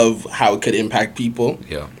intentional of how it could impact people.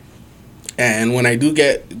 Yeah. And when I do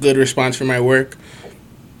get good response from my work,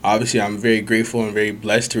 obviously I'm very grateful and very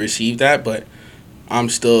blessed to receive that, but I'm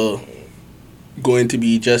still going to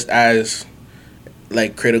be just as,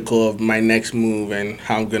 like, critical of my next move and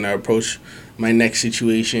how I'm going to approach my next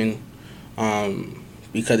situation,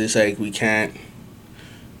 because it's like we can't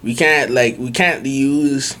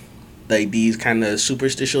use, like, these kind of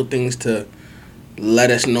superstitious things to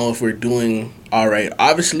let us know if we're doing all right.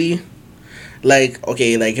 Obviously, like,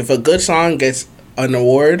 okay, like, if a good song gets an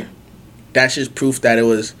award, that's just proof that it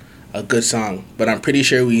was a good song. But I'm pretty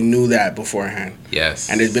sure we knew that beforehand.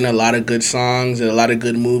 Yes. And there's been a lot of good songs and a lot of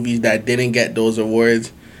good movies that didn't get those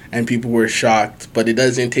awards, and people were shocked. But it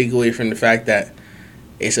doesn't take away from the fact that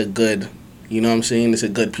it's a good, you know what I'm saying? It's a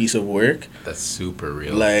good piece of work. That's super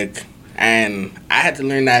real. Like, and I had to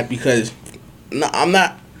learn that because I'm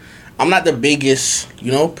not the biggest,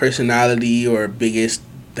 you know, personality or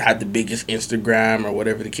had the biggest Instagram or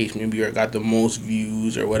whatever the case may be, or got the most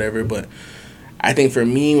views or whatever. But I think for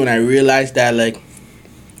me, when I realized that, like,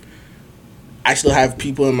 I still have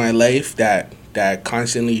people in my life that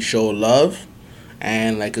constantly show love,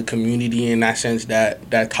 and, like, a community in that sense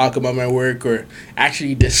that talk about my work or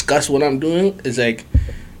actually discuss what I'm doing, is like,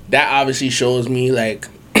 that obviously shows me, like,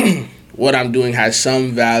 what I'm doing has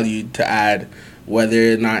some value to add,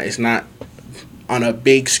 whether or not it's not on a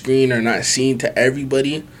big screen or not seen to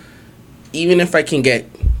everybody. Even if I can get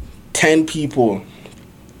 10 people,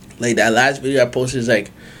 like that last video I posted, is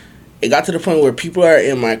like, it got to the point where people are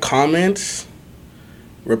in my comments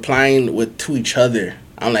replying to each other.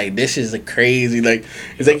 I'm like, this is crazy. Like,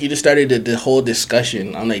 it's like you just started the whole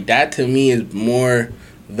discussion. I'm like, that to me is more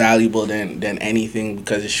valuable than anything,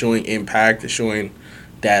 because it's showing impact. It's showing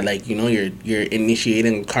that, like, you know, you're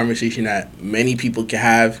initiating a conversation that many people can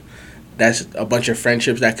have. That's a bunch of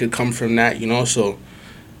friendships that could come from that, you know. So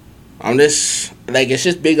I'm just, like, it's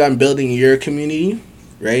just big on building your community,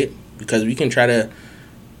 right? Because we can try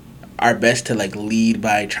our best to, like, lead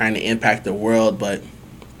by trying to impact the world, but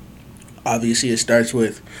obviously it starts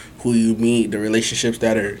with who you meet, the relationships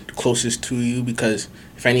that are closest to you, because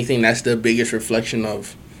if anything, that's the biggest reflection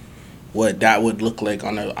of what that would look like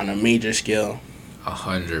on a major scale.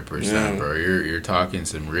 100%, bro. You're talking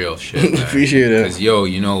some real shit, man. Appreciate it. Because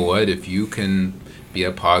you know what? If you can be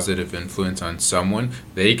a positive influence on someone,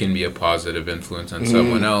 they can be a positive influence on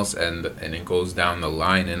someone else, and it goes down the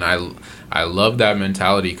line. And I love that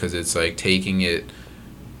mentality because it's like taking it.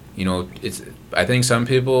 You know, I think some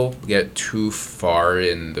people get too far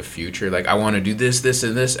in the future. Like, I want to do this, this,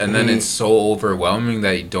 and this, and then it's so overwhelming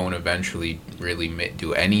that you don't eventually really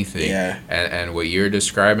do anything. Yeah. And what you're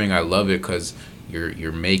describing, I love it because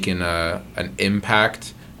you're making an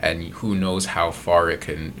impact, and who knows how far it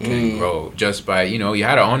can grow just by, you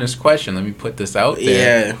had an honest question. Let me put this out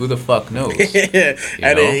there. Yeah. Who the fuck knows?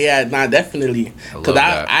 Definitely. Because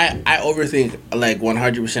I overthink, like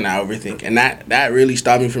 100%. I overthink, and that really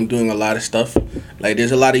stopped me from doing a lot of stuff. Like,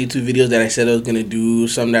 there's a lot of YouTube videos that I said I was gonna do,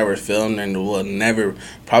 some that were filmed and will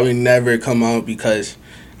probably never come out because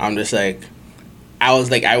I'm just like,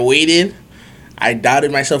 I waited. I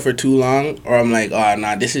doubted myself for too long, or I'm like, oh,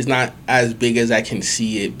 nah, this is not as big as I can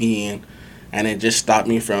see it being. And it just stopped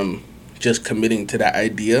me from just committing to that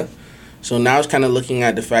idea. So now it's kind of looking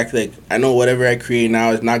at the fact that I know whatever I create now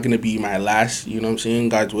is not going to be my last, you know what I'm saying?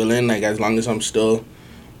 God's willing, like, as long as I'm still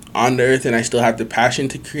on the earth and I still have the passion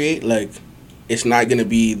to create, like, it's not going to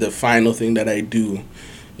be the final thing that I do,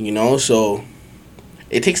 So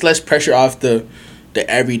it takes less pressure off the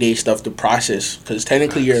everyday stuff, the process, because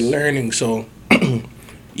technically you're learning, so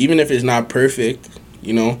even if it's not perfect,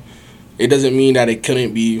 it doesn't mean that it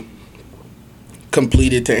couldn't be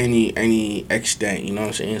completed to any extent, you know what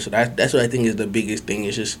I'm saying? So that's what I think is the biggest thing.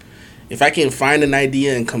 It's just, if I can find an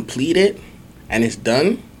idea and complete it, and it's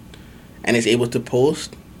done, and it's able to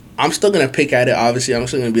post, I'm still going to pick at it, obviously. I'm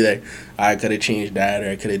still going to be like, I could have changed that,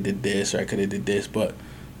 or I could have did this, or I could have did this, but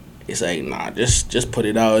it's like, nah, just put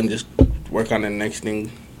it out and just work on the next thing.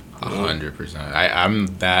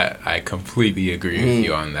 100%. I completely agree with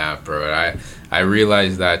you on that, bro. I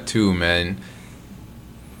realize that too, man.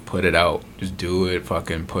 Put it out. Just do it.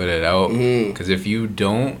 Fucking put it out. Because if you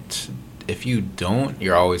don't,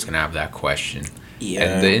 you're always gonna have that question. Yeah.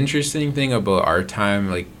 And the interesting thing about our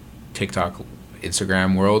time, like TikTok,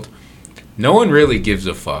 Instagram world, no one really gives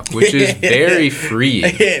a fuck, which is very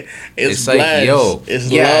freeing. It's like,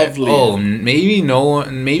 it's lovely. Oh,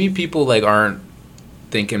 maybe people like aren't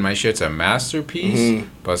thinking my shit's a masterpiece,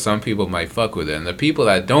 but some people might fuck with it. And the people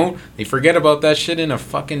that don't, they forget about that shit in a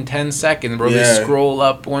fucking 10 seconds, bro. They scroll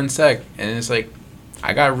up 1 sec, and it's like,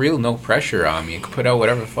 I got no pressure on me. I can put out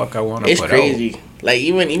whatever the fuck I want to put out. It's crazy. Like,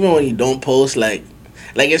 even when you don't post, like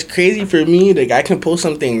it's crazy for me. Like, I can post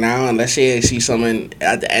something now, and let's say I see someone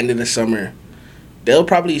at the end of the summer, they'll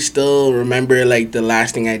probably still remember, like, the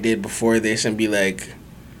last thing I did before this and be like,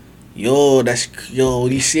 what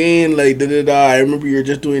you saying? Like, I remember you were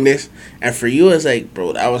just doing this. And for you, it's like,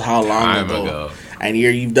 bro, that was how long ago. And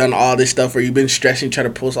you've done all this stuff, or you've been stressing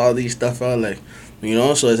trying to post all these stuff out, like,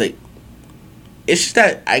 so it's like, it's just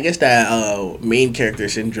that, I guess, that main character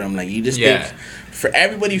syndrome. Like, you just think, for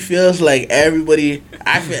everybody feels like everybody,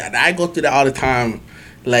 I go through that all the time.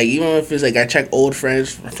 Like, even if it's like, I check old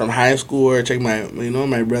friends from high school, or check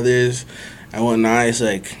my brothers and whatnot, it's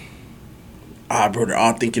like, bro, they're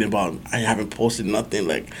all thinking about, I haven't posted nothing.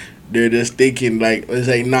 Like, they're just thinking, like, it's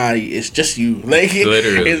like, nah, it's just you. Like,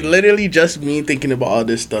 it's literally just me thinking about all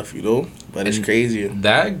this stuff, But it's crazy.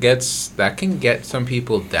 That can get some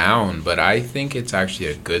people down, but I think it's actually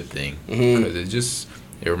a good thing. Because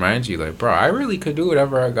it reminds you, like, bro, I really could do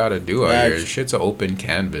whatever I gotta do out here. Shit's an open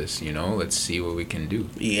canvas, Let's see what we can do.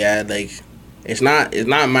 Yeah, like, it's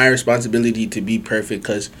not my responsibility to be perfect,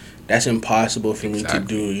 because that's impossible for me to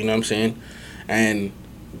do, you know what I'm saying? And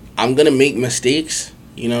I'm going to make mistakes,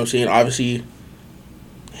 you know what I'm saying? Obviously,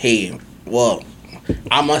 hey, well,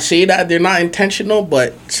 I'm going to say that they're not intentional,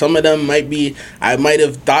 but some of them I might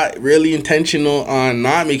have thought really intentional on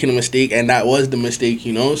not making a mistake, and that was the mistake,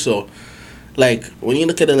 So, like, when you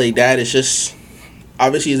look at it like that, it's just,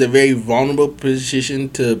 obviously, it's a very vulnerable position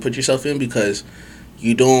to put yourself in, because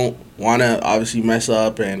you don't want to obviously mess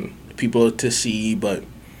up and people to see, but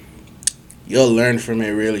you'll learn from it,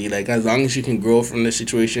 really. Like, as long as you can grow from the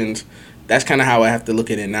situations, that's kind of how I have to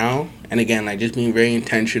look at it now. And again, like, just being very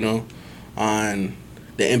intentional on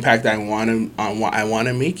the impact I want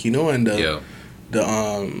to make, and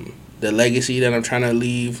the legacy that I'm trying to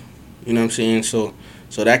leave, you know what I'm saying? So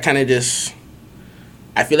that kind of just,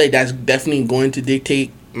 I feel like that's definitely going to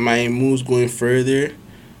dictate my moves going further.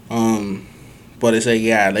 But it's like,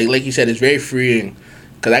 yeah, like you said, it's very freeing,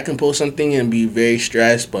 because I can post something and be very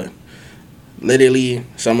stressed, but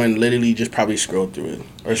someone just probably scrolled through it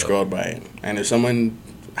or scrolled by it. And if someone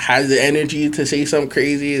has the energy to say something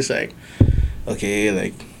crazy, it's like, okay,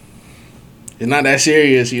 like, It's not that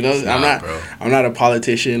serious, you know. Bro. I'm not a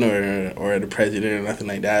politician or the president or nothing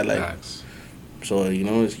like that. Like, Facts. so you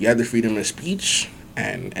know, you have the freedom of speech,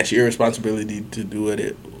 and it's your responsibility to do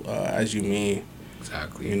it as you may.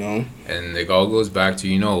 Exactly. You know. And it all goes back to,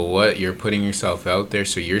 you know what, you're putting yourself out there,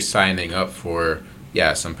 so you're signing up for,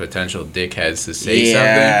 yeah, some potential dickheads to say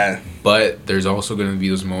something. But there's also going to be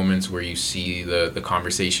those moments where you see the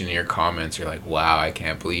conversation in your comments. You're like, wow, I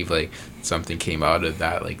can't believe like something came out of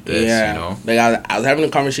that like this. You know. Like I was having a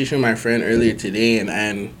conversation with my friend earlier today,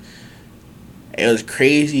 and it was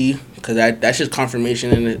crazy because that's just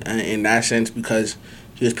confirmation in that sense, because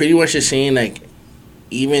he was pretty much just saying like,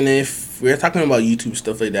 even if we were talking about YouTube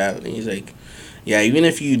stuff like that, and he's like, yeah, even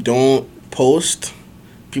if you don't post,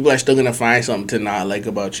 people are still gonna find something to not like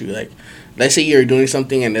about you. Like, let's say you're doing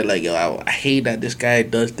something and they're like, yo, I hate that this guy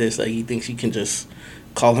does this. Like, he thinks he can just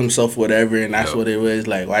call himself whatever, and that's what it was.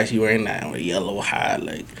 Like, why is he wearing that yellow hat,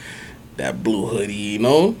 like that blue hoodie, you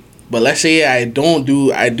know? But let's say I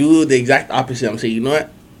do the exact opposite. I'm saying, you know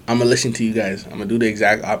what? I'm gonna listen to you guys. I'm gonna do the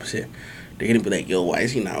exact opposite. They're gonna be like, yo, why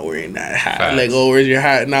is he not wearing that hat? Facts. Like, oh, where's your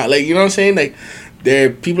hat? Not like, you know what I'm saying? Like,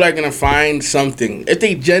 people are gonna find something if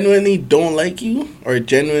they genuinely don't like you or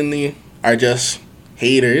genuinely are just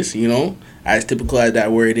haters, you know, as typical as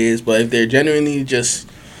that word is. But if they're genuinely just,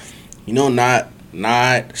 you know, not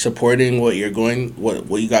supporting what you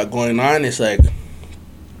got going on, it's like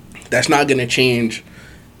that's not gonna change.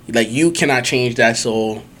 Like, you cannot change that.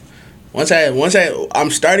 So I'm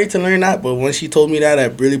starting to learn that, but once she told me that, I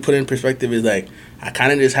really put it in perspective. Is like, I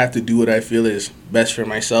kind of just have to do what I feel is best for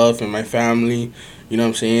myself and my family, you know what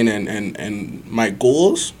I'm saying, and my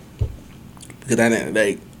goals, because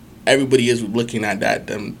like everybody is looking at that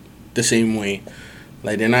the same way.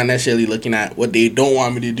 Like, they're not necessarily looking at what they don't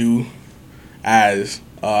want me to do as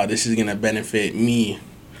this is gonna benefit me.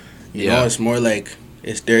 You know, it's more like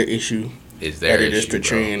it's their issue. It's their issue, just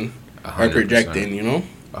portraying or projecting, you know.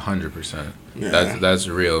 100%. Yeah. That's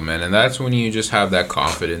real, man, and that's when you just have that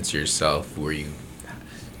confidence yourself, where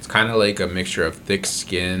it's kind of like a mixture of thick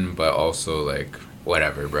skin, but also like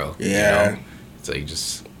whatever, bro. Yeah. You know? It's like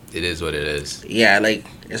just it is what it is. Yeah, like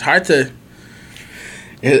it's hard to.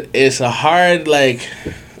 It's a hard like,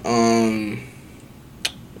 what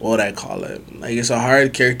would I call it? Like, it's a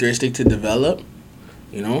hard characteristic to develop,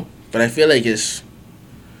 you know. But I feel like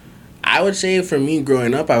I would say for me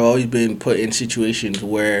growing up, I've always been put in situations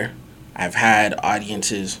where I've had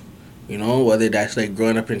audiences, you know, whether that's like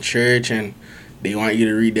growing up in church and they want you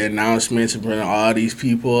to read the announcements in front of all these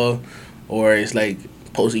people, or it's like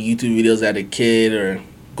posting YouTube videos as a kid, or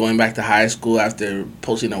going back to high school after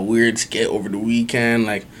posting a weird skit over the weekend,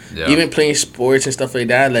 like even playing sports and stuff like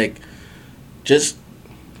that, like just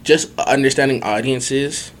understanding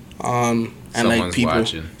audiences, and like people,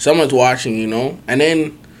 someone's watching, you know. And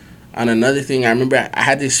then on another thing, I remember I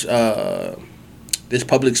had this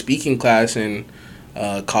public speaking class in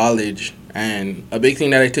college, and a big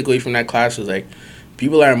thing that I took away from that class was like,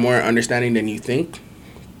 people are more understanding than you think,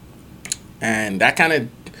 and that kind of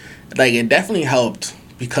like, it definitely helped,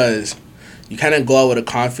 because you kind of go out with a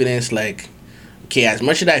confidence like, okay, as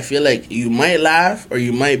much as I feel like you might laugh or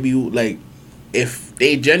you might be like, if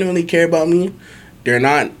they genuinely care about me, they're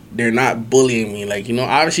not bullying me. Like, you know,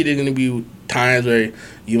 obviously there's gonna be times where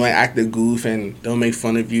you might act a goof and they'll make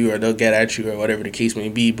fun of you or they'll get at you or whatever the case may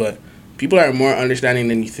be, but people are more understanding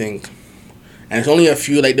than you think. And it's only a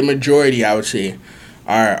few, like the majority, I would say,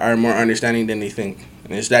 are more understanding than they think.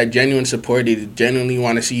 And it's that genuine support. They genuinely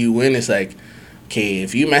want to see you win. It's like, okay,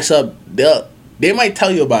 if you mess up, they might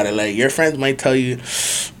tell you about it. Like, your friends might tell you,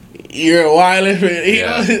 you're wilding for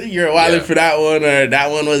you're wilding for that one, or that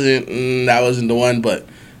one wasn't the one.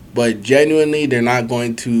 But genuinely, they're not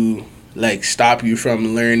going to like stop you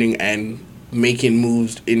from learning and making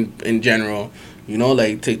moves in general. You know,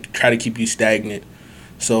 like to try to keep you stagnant.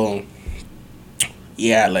 So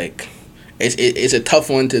yeah, like it's a tough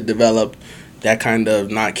one to develop, that kind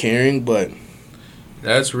of not caring, but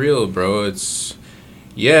that's real, bro.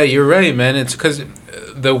 Yeah, you're right, man. It's because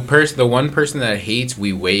the one person that hates,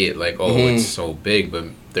 we weigh it like, oh, it's so big, but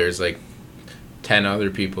there's like 10 other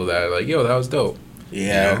people that are like, yo, that was dope.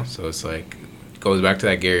 Yeah. You know? So it's like, it goes back to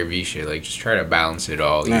that Gary Vee shit. Like, just try to balance it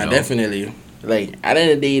all. You know? Definitely. Like, at the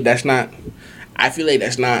end of the day, I feel like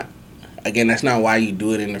that's not why you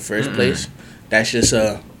do it in the first place. That's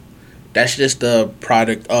just the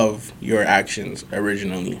product of your actions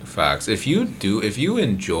originally. Facts. If you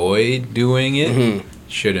enjoy doing it,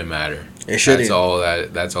 shouldn't matter. It shouldn't.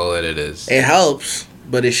 That's all that it is. It helps,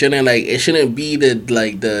 but it shouldn't be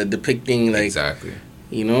the depicting, like, exactly,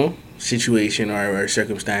 you know, situation or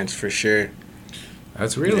circumstance, for sure.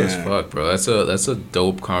 That's real as fuck, bro. That's a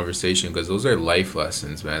dope conversation because those are life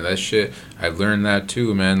lessons, man. That shit, I've learned that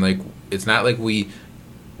too, man. Like, it's not like we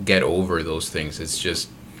get over those things. It's just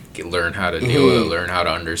learn how to deal with it, learn how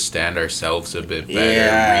to understand ourselves a bit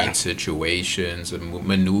better, read situations, and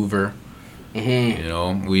maneuver. You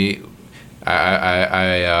know,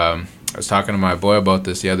 I was talking to my boy about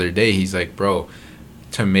this the other day. He's like, bro,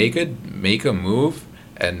 to make a move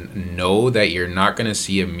and know that you're not gonna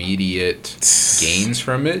see immediate gains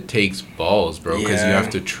from it takes balls, bro. Because you have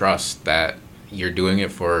to trust that you're doing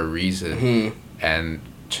it for a reason, and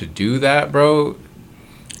to do that, bro.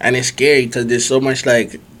 And it's scary because there's so much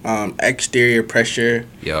like exterior pressure.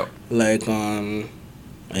 Yep. Like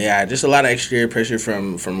just a lot of exterior pressure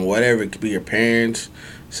from whatever. It could be your parents,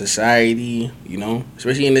 society. You know,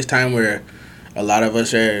 especially in this time where a lot of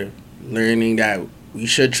us are learning that we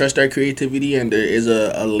should trust our creativity, and there is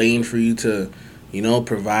a lane for you to, you know,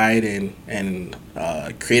 provide and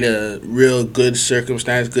create a real good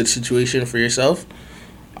circumstance, good situation for yourself.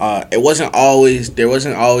 There wasn't always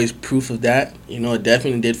proof of that. You know, it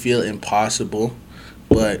definitely did feel impossible.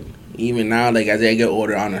 But even now, like, as I get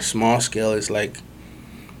older on a small scale, it's like,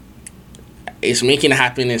 it's making it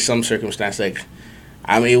happen in some circumstance. Like,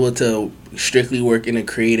 I'm able to strictly work in a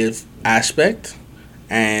creative aspect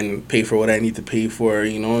and pay for what I need to pay for,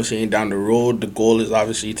 you know what I'm saying, down the road. The goal is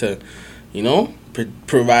obviously to, you know,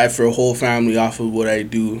 provide for a whole family off of what I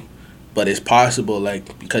do. But it's possible,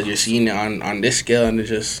 like, because you're seeing it on this scale, and you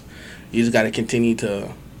just got to continue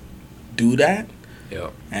to do that.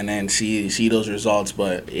 Yep. And then see those results.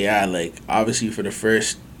 But yeah, like, obviously for the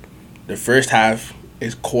first half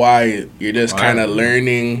is quiet. You're just kind of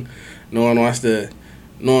learning. No one wants to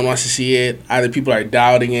see it. Either people are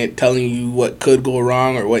doubting it, telling you what could go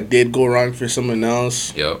wrong or what did go wrong for someone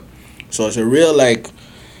else. Yep. So it's a real, like,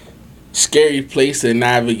 scary place to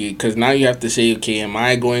navigate, because now you have to say, okay, am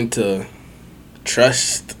I going to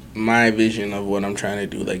trust my vision of what I'm trying to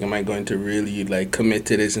do? Like, am I going to really, like, commit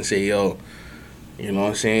to this and say, yo, you know what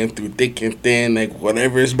I'm saying, through thick and thin, like,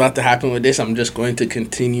 whatever is about to happen with this, I'm just going to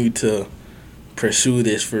continue to pursue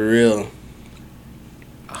this for real.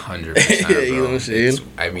 100%, bro. You know what I'm saying?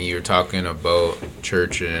 I mean, you're talking about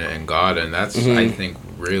church and God, and that's, I think,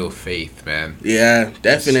 real faith, man. Yeah,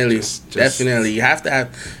 definitely. Definitely. You have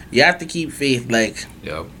to keep faith, like,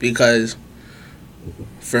 yep. Because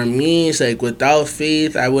for me, it's like, without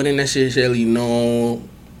faith, I wouldn't necessarily know,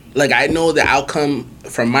 like, I know the outcome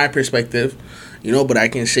from my perspective, you know, but I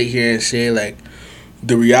can sit here and say, like,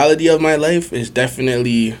 the reality of my life is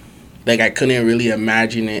definitely, like, I couldn't really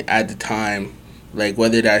imagine it at the time. Like,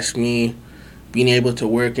 whether that's me being able to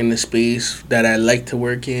work in the space that I like to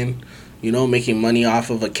work in, you know, making money off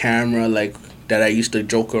of a camera, like, that I used to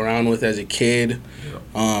joke around with as a kid.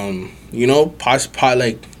 Yeah. You know,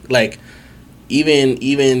 like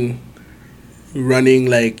even running,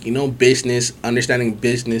 like, you know, business, understanding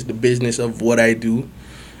business, the business of what I do.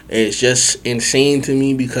 It's just insane to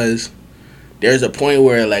me, because there's a point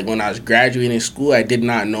where, like, when I was graduating school, I did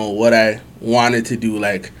not know what I wanted to do.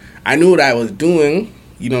 Like, I knew what I was doing,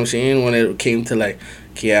 you know what I'm saying, when it came to, like,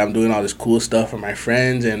 okay, I'm doing all this cool stuff for my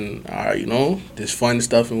friends and, you know, this fun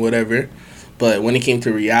stuff and whatever. But when it came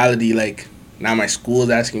to reality, like, now my school is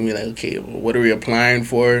asking me, like, okay, what are we applying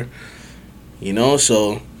for? You know,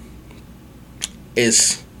 so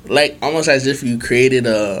it's, like, almost as if I created,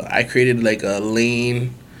 like, a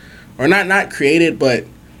lane, or not created, but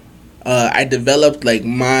I developed, like,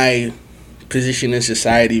 my position in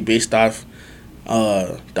society based off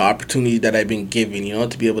the opportunities that I've been given, you know,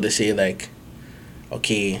 to be able to say, like,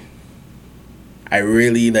 okay, I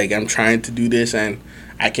really, like, I'm trying to do this, and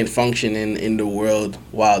I can function in the world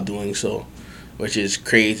while doing so, which is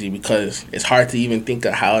crazy, because it's hard to even think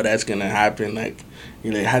of how that's gonna happen. Like,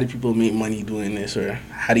 you're like, how do people make money doing this, or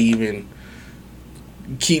how do you even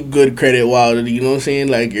keep good credit while, you know what I'm saying,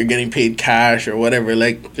 like, you're getting paid cash or whatever.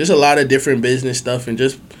 Like, there's a lot of different business stuff and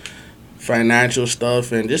just financial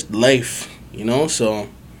stuff and just life, you know. So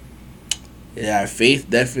yeah, faith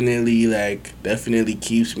definitely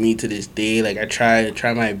keeps me to this day. Like, I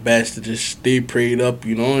try my best to just stay prayed up,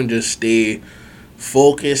 you know, and just stay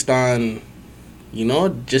focused on, you know,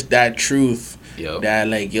 just that truth. Yep. That,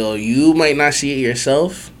 like, yo, you might not see it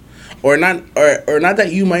yourself, or not that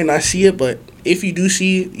you might not see it, but if you do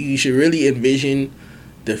see it, you should really envision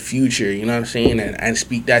the future, you know what I'm saying, and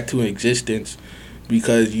speak that to existence,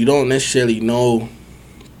 because you don't necessarily know,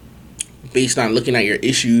 based on looking at your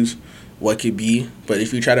issues, what could be. But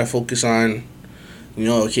if you try to focus on, you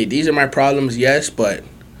know, okay, these are my problems, yes, but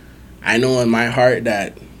I know in my heart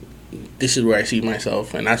that this is where I see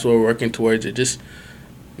myself, and that's what we're working towards. It just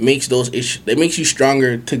makes those issues. It makes you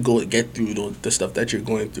stronger to go get through the stuff that you're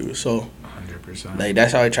going through. So, 100%. like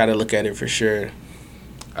that's how I try to look at it for sure.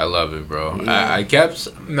 I love it, bro. Yeah. I kept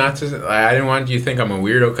I didn't want you to think I'm a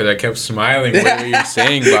weirdo because I kept smiling whatever you're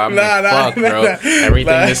saying, but I'm fuck, bro.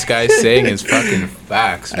 Everything this guy's saying is fucking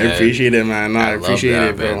facts, man. I appreciate it, man. No, I appreciate that,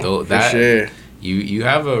 it, bro. man. For sure. You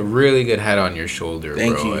have a really good head on your shoulder,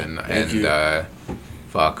 Thank bro. you. And you.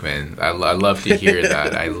 Fuck, man. I love to hear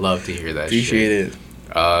that. I love to hear that. Appreciate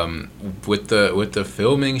shit. With the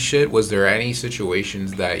filming shit, was there any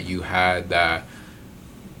situations that you had that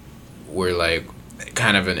were like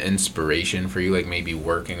kind of an inspiration for you, like maybe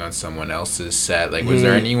working on someone else's set? Like, was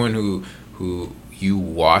there anyone who you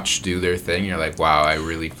watched do their thing, you're like, wow, I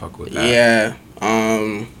really fuck with that?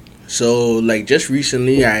 Yeah. So like just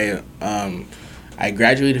recently I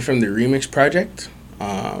graduated from the Remix project,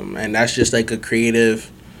 and that's just like a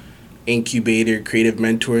creative incubator, creative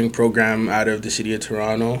mentoring program out of the city of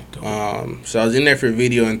Toronto. So I was in there for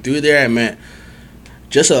video, and through there I met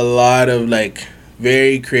just a lot of like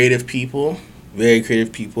very creative people.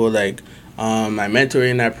 Like my mentor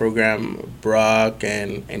in that program, Brock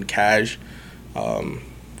and Cash,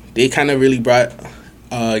 they kind of really brought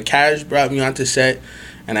Cash brought me onto set,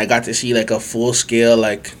 and I got to see like a full scale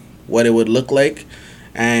like what it would look like,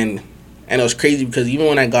 and it was crazy because even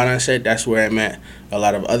when I got on set, that's where I met a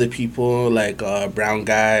lot of other people like Brown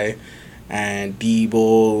Guy and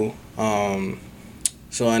Debo.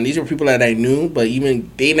 So, and these were people that I knew, but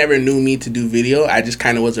even they never knew me to do video. I just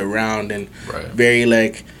kind of was around and very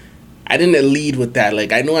like, I didn't lead with that.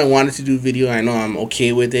 Like, I know I wanted to do video. I know I'm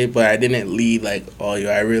okay with it, but I didn't lead like, oh,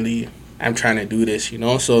 yo, I'm trying to do this, you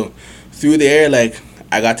know? So, through there, like,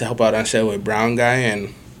 I got to help out on set with Brown Guy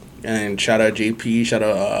and shout out JP, shout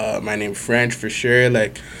out my name French for sure.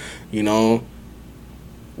 Like, you know,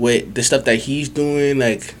 with the stuff that he's doing,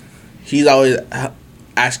 like, he's always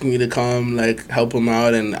asking me to come like help him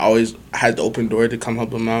out, and always had the open door to come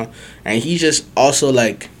help him out. And he's just also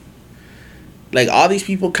like all these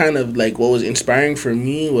people kind of like what was inspiring for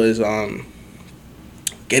me was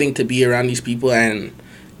getting to be around these people and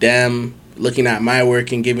them looking at my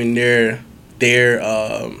work and giving their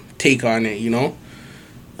take on it, you know,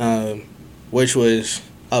 which was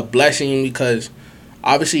a blessing because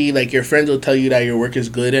obviously like your friends will tell you that your work is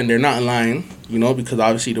good, and they're not lying, you know, because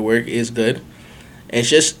obviously the work is good. It's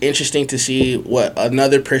just interesting to see what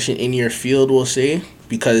another person in your field will say,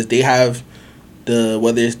 because they have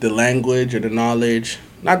whether it's the language or the knowledge,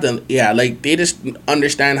 like they just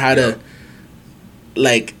understand how to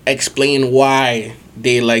like explain why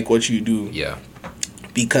they like what you do. Yeah.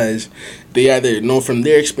 Because they either know from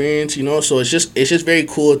their experience, you know, so it's just very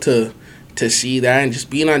cool to see that, and just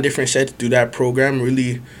being on different sets through that program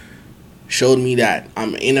really showed me that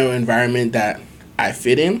I'm in an environment that I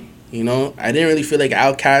fit in. You know, I didn't really feel like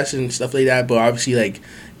outcast and stuff like that, but obviously, like,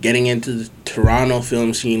 getting into the Toronto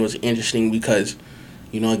film scene was interesting because,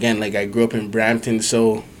 you know, again, like, I grew up in Brampton,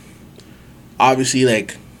 so obviously,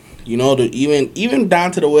 like, you know, even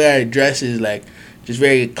down to the way I dress is, like, just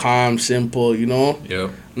very calm, simple, you know?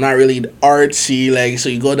 Yep. Not really artsy, like, so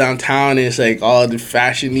you go downtown and it's, like, all the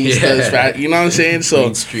fashionistas, you know what I'm saying? So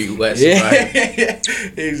Main Street West. Yeah,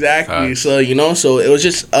 exactly. So, you know, so it was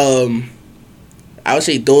just, I would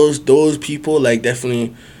say those people like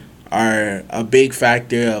definitely are a big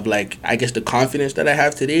factor of like I guess the confidence that I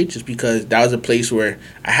have today, just because that was a place where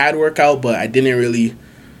I had workout but I didn't really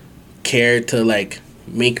care to like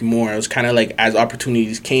make more. It was kind of like as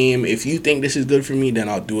opportunities came, if you think this is good for me, then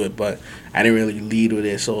I'll do it, but I didn't really lead with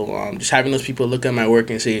it. So just having those people look at my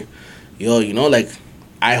work and say, yo, you know, like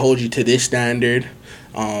I hold you to this standard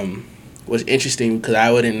was interesting, because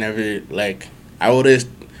I would have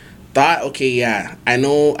thought, okay, yeah, I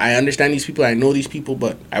understand these people, I know these people,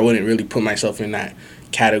 but I wouldn't really put myself in that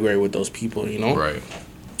category with those people, you know? Right.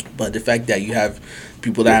 But the fact that you have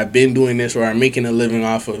people that have been doing this or are making a living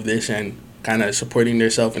off of this and kind of supporting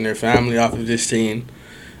themselves and their family off of this, saying,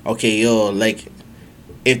 okay, yo, like,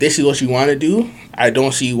 if this is what you want to do, I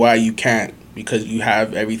don't see why you can't, because you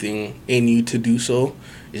have everything in you to do so.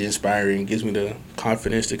 It's inspiring. It gives me the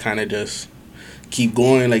confidence to kind of just keep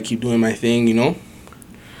going, like, keep doing my thing, you know?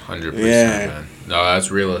 100%, man. No,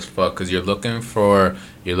 that's real as fuck, because you're looking for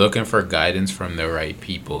guidance from the right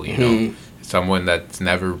people, you know? Someone that's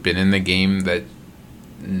never been in the game, that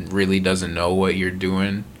really doesn't know what you're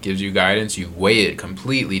doing, gives you guidance. You weigh it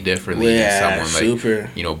completely differently than someone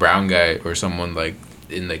like, you know, Brown Guy, or someone like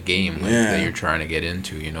in the game that you're trying to get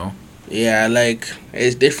into, you know? Yeah, like,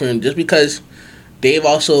 it's different just because they've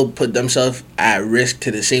also put themselves at risk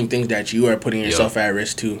to the same things that you are putting yourself at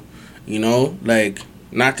risk to, you know? Like,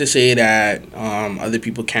 Not to say that other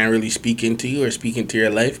people can't really speak into you or speak into your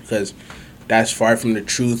life, because that's far from the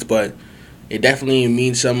truth. But it definitely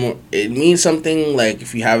means it means something, like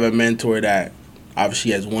if you have a mentor that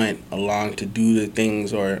obviously has went along to do the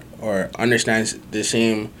things, or understands the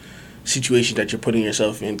same situation that you're putting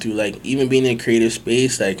yourself into. Like even being in a creative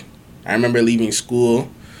space, like I remember leaving school,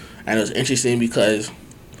 and it was interesting because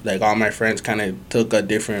like all my friends kind of took a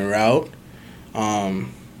different route.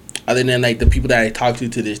 Other than like the people that I talk to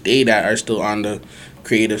this day that are still on the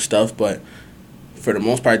creative stuff, but for the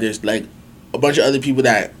most part, there's like a bunch of other people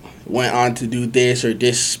that went on to do this or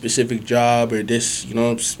this specific job or this, you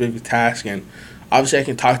know, specific task. And obviously I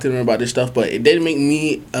can talk to them about this stuff, but it did make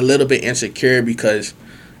me a little bit insecure because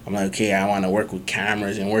I'm like, okay, I want to work with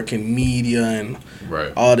cameras and work in media and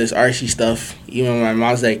all this artsy stuff. Even my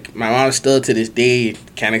mom still to this day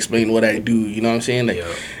can't explain what I do. You know what I'm saying? Like,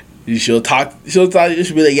 she'll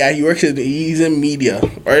be like, yeah, he's in media,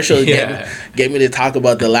 or she'll get me to talk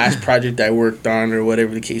about the last project I worked on or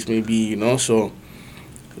whatever the case may be. You know, so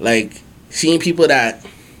like seeing people that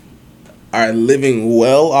are living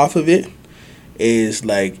well off of it is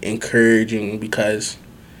like encouraging, because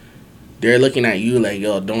they're looking at you like,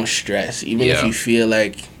 yo, don't stress. Even if you feel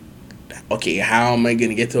like, okay, how am I going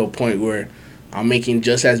to get to a point where I'm making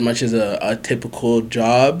just as much as a typical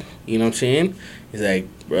job? You know what I'm saying? It's like,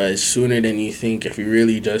 bro, it's sooner than you think if you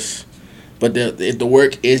really just... But if the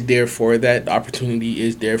work is there for that, the opportunity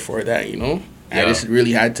is there for that, you know? I just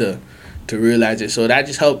really had to realize it. So that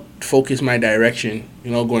just helped focus my direction,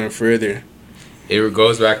 you know, going further. It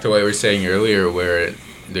goes back to what we were saying earlier, where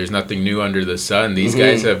there's nothing new under the sun. These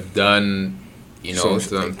guys have done, you know,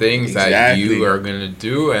 some things that you are going to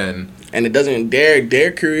do, and it doesn't,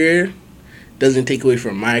 their career doesn't take away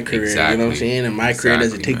from my career, you know what I'm saying? And my career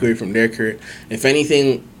doesn't take away from their career. If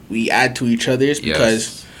anything, we add to each other's,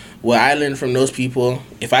 because what I learned from those people,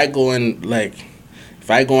 if I go on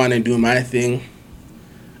and do my thing,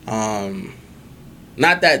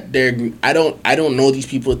 not that I don't know these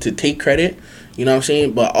people to take credit, you know what I'm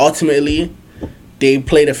saying? But ultimately, they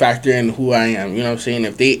played a factor in who I am, you know what I'm saying?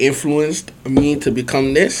 If they influenced me to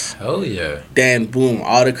become this, hell yeah, then boom,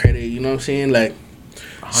 all the credit, you know what I'm saying? Like,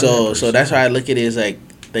 100%. So that's why I look at it as like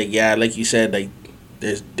yeah, like you said, like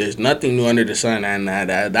there's nothing new under the sun, and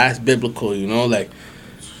that's biblical, you know? Like,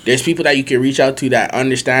 there's people that you can reach out to that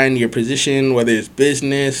understand your position, whether it's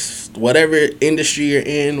business, whatever industry you're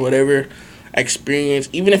in, whatever experience,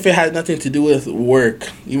 even if it has nothing to do with work,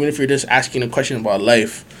 even if you're just asking a question about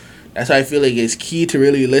life. That's why I feel like it's key to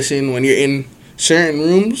really listen when you're in certain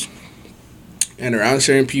rooms and around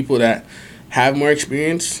certain people that have more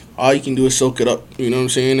experience. All you can do is soak it up, you know what I'm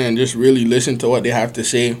saying, and just really listen to what they have to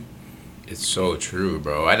say. It's so true,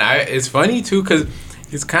 bro. And it's funny too, because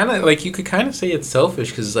it's kind of like, you could kind of say it's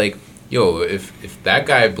selfish, because like, yo, if that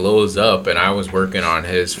guy blows up and I was working on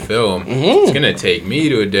his film, it's gonna take me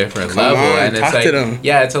to a different level. And it's like,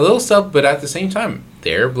 yeah, it's a little self, but at the same time,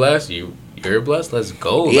 they're blessed, you're blessed, let's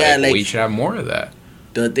go. Yeah, like we should have more of that.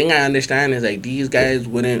 The thing I understand is like, these guys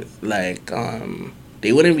wouldn't like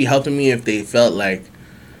they wouldn't be helping me if they felt like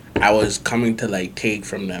I was coming to like take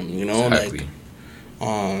from them, you know? Exactly.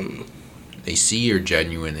 Like they see you're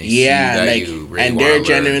genuine. They see that like, you really and they're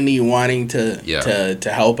genuinely wanting to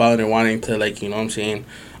help out and wanting to, like, you know what I'm saying?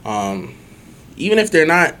 Even if they're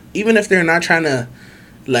not trying to,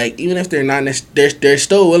 like, even if they're not, they're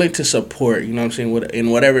still willing to support, you know what I'm saying, in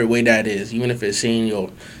whatever way that is. Even if it's saying,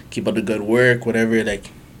 yo, keep up the good work, whatever, like,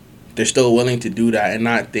 they're still willing to do that and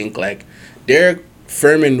not think, like, they're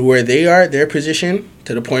firm in where they are, their position,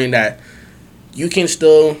 to the point that you can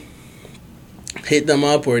still hit them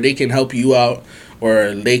up, or they can help you out,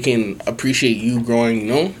 or they can appreciate you growing, you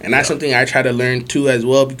know? And that's something I try to learn too as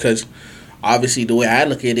well, because obviously the way I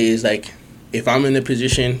look at it is like, if I'm in the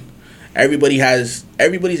position, everybody's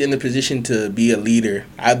in the position to be a leader,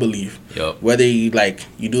 I believe. Yep. Whether you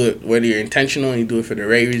do it, whether you're intentional and you do it for the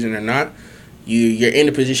right reason or not, you're in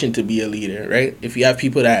the position to be a leader, right? If you have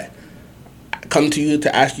people that come to you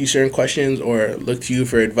to ask you certain questions or look to you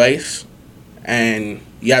for advice, and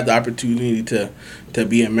you have the opportunity to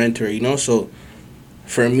be a mentor, you know? So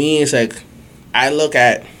for me, it's like, I look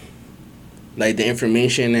at like the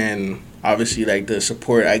information and obviously like the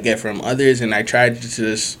support I get from others, and I try to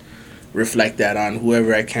just reflect that on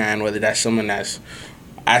whoever I can, whether that's someone that's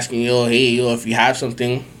asking, hey, if you have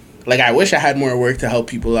something. Like, I wish I had more work to help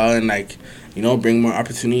people out and, like, you know, bring more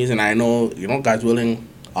opportunities, and I know, you know, God's willing,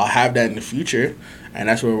 I'll have that in the future, and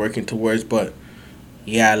that's what we're working towards. But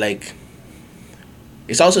yeah, like,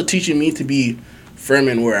 it's also teaching me to be firm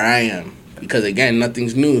in where I am, because again,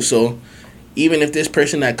 nothing's new. So even if this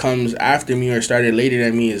person that comes after me or started later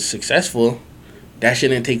than me is successful, that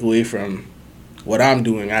shouldn't take away from what I'm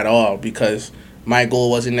doing at all, because my goal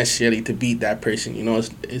wasn't necessarily to beat that person. You know,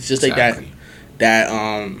 it's just like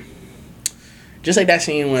that just like that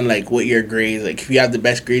saying when, like, with your grades, like, if you have the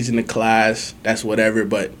best grades in the class, that's whatever,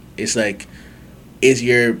 but it's like, if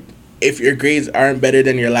your grades aren't better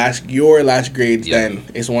than your last grades, then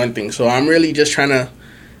it's one thing. So I'm really just trying to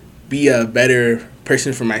be a better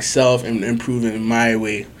person for myself and improve in my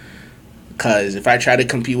way, because if I try to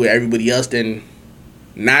compete with everybody else, then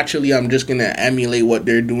naturally I'm just gonna emulate what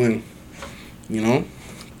they're doing, you know.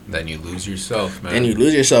 Then you lose yourself, man. Then you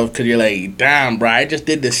lose yourself, because you're like, damn, bro, I just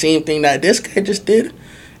did the same thing that this guy just did,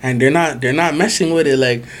 and they're not messing with it.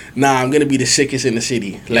 Like, nah, I'm gonna be the sickest in the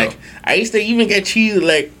city. Like, I used to even get cheated.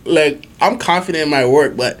 Like I'm confident in my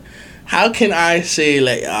work, but how can I say,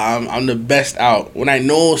 like, I'm the best out when I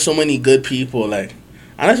know so many good people? Like,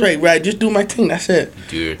 and that's right, bro. I just do my thing. That's it.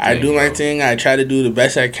 I do my thing. I try to do the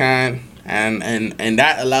best I can, and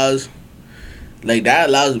that allows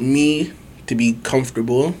me to be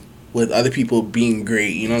comfortable with other people being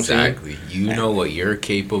great. You know what I'm saying? Exactly. You know what you're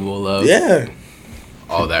capable of. Yeah.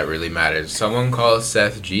 All that really matters. Someone calls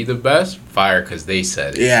Seth G the best, fire, because they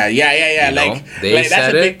said it. Yeah. You know? Like that's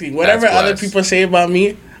a big thing. Whatever other people say about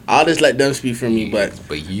me, I'll just let them speak for me. But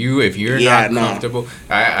you, if you're not comfortable,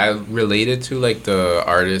 I relate it to, like, the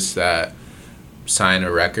artists that sign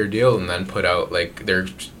a record deal and then put out, like, they're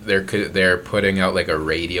putting out, like, a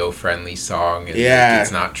radio friendly song, and like,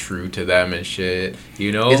 it's not true to them and shit.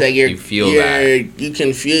 You know, it's like you feel that you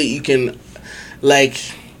can like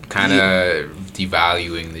kind of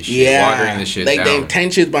devaluing the shit, watering the shit like down. The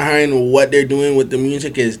intentions behind what they're doing with the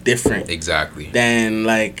music is different. Exactly. Than,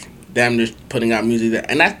 like, them just putting out music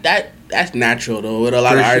and that's natural though with a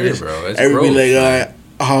lot of artists. Bro. It's everybody growth,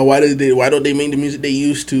 why don't they make the music they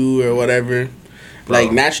used to or whatever. Bro.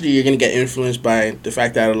 Like, naturally you're gonna get influenced by the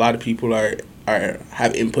fact that a lot of people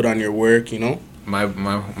have input on your work, you know. My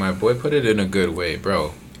boy put it in a good way,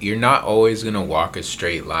 bro. You're not always gonna walk a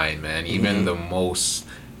straight line, man. Even the most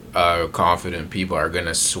confident people are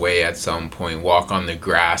gonna sway at some point, walk on the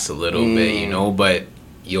grass a little bit, you know, but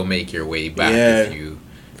you'll make your way back if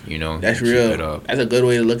you know, that's keep real. It up. That's a good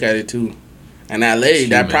way to look at it too. And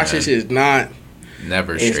that process is not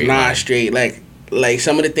never straight. It's not straight. Like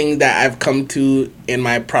some of the things that I've come to in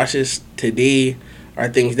my process today are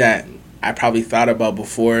things that I probably thought about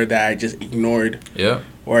before that I just ignored. Yeah.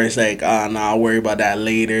 Or it's like, I'll worry about that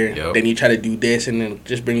later. Yep. Then you try to do this, and then it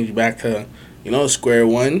just brings you back to, you know, square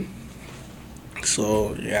one.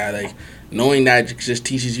 So, yeah, like, knowing that just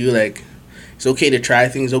teaches you, like, it's okay to try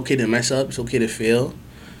things, it's okay to mess up, it's okay to fail.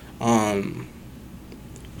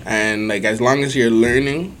 And, like, as long as you're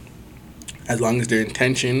learning, as long as their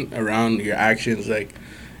intention around your actions, like,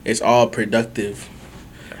 it's all productive.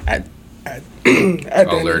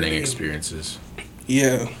 All learning experiences.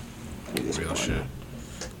 Yeah. Real shit.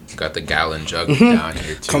 Got the gallon jug down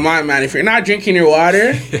here, too. Come on, man. If you're not drinking your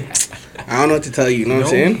water, I don't know what to tell you. You know what I'm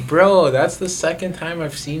saying? Bro, that's the second time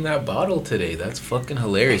I've seen that bottle today. That's fucking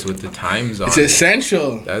hilarious with the times on it. It's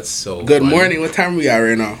essential. That's so Good morning. What time are we at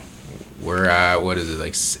right now? We're at, what is it,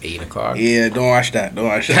 like 8 o'clock? Yeah, don't watch that. I'm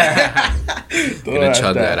gonna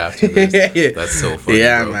chug that after this. That's so funny,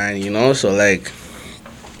 yeah, bro. Man, you know, so, like,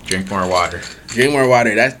 drink more water. Drink more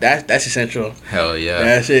water. That's essential. Hell yeah.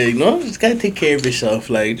 That's it. You know, just gotta take care of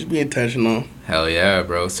yourself. Like, just be intentional. Hell yeah,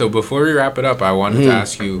 bro. So before we wrap it up, I wanted to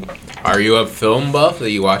ask you, are you a film buff?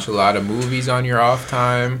 That you watch a lot of movies on your off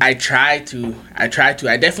time? I try to. I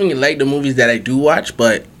definitely like the movies that I do watch,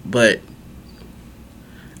 but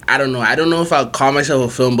I don't know. I don't know if I'll call myself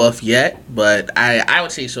a film buff yet, but I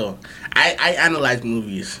would say so. I analyze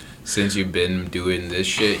movies. Since you've been doing this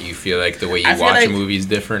shit, you feel like the way you watch a movie is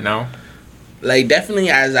different now? Like,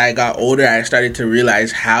 definitely as I got older, I started to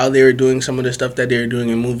realize how they were doing some of the stuff that they were doing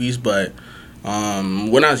in movies. But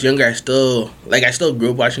when I was younger, I still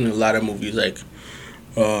grew up watching a lot of movies, like,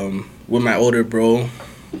 with my older bro,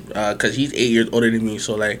 because he's 8 years older than me.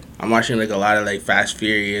 So, like, I'm watching, like, a lot of, like, Fast and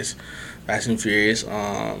Furious,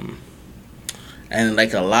 and,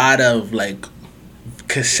 like, a lot of, like,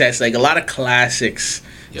 cassettes, like, a lot of classics.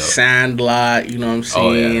 Yep. Sandlot, you know what I'm saying?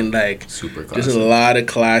 Oh, yeah. Like, super classic. Just a lot of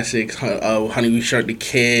classics. Honey, We Shrunk the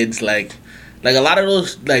Kids. Like a lot of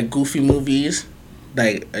those, like, goofy movies.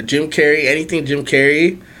 Like, Jim Carrey, anything Jim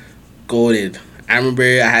Carrey, goated. I remember I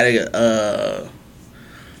had a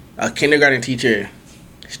kindergarten teacher.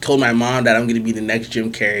 She told my mom that I'm going to be the next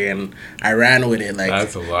Jim Carrey, and I ran with it. Like,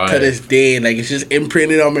 that's a lot. To this day, like, it's just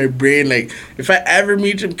imprinted on my brain. Like, if I ever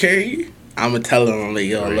meet Jim Carrey, I'm gonna tell him, I'm like,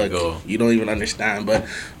 yo, look, you don't even understand. But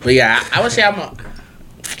yeah, I would say I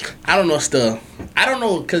don't know still. I don't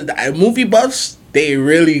know, because movie buffs, they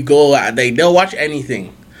really go. They'll watch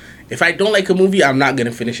anything. If I don't like a movie, I'm not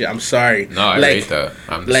gonna finish it. I'm sorry. No, I rate that.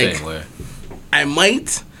 I'm the same way. I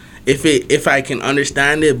might if I can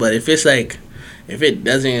understand it, but if it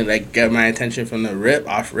doesn't like get my attention from the rip,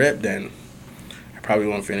 then I probably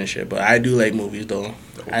won't finish it. But I do like movies though.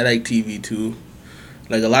 I like TV too.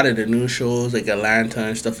 Like a lot of the new shows, like Atlanta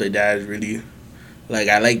and stuff like that, is really like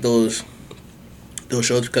I like those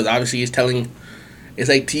shows because obviously it's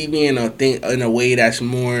like TV in a way that's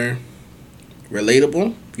more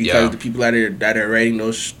relatable because the people that are writing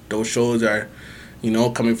those shows are,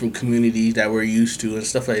 coming from communities that we're used to and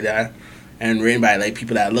stuff like that, and written by like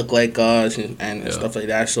people that look like us and stuff like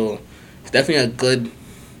that. So it's definitely a good.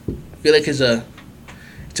 I feel like it's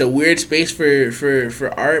a weird space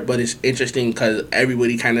for art, but it's interesting because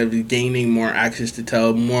everybody kind of is gaining more access to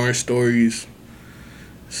tell more stories.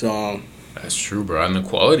 So that's true, bro, and the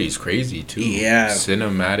quality is crazy too. Yeah,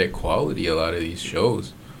 cinematic quality. A lot of these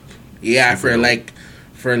shows. Yeah, for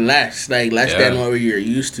less than what you're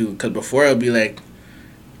used to. Because before it'll be like,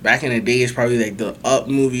 back in the day, it's probably like the Up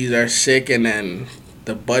movies are sick, and then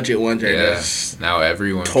the budget ones are just now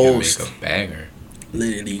everyone toast. Can make a banger.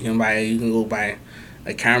 Literally, you can go buy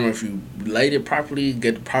a camera if you light it properly,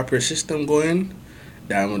 get the proper system going.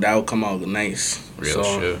 That will come out nice. Real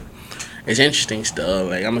shit. It's interesting stuff.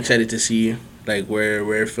 Like I'm excited to see like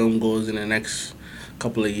where film goes in the next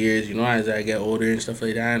couple of years, as I get older and stuff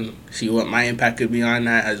like that, and see what my impact could be on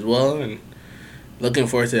that as well, and looking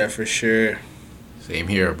forward to that for sure. Same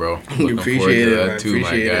here, bro. Looking forward to that too,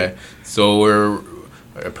 my guy. So we're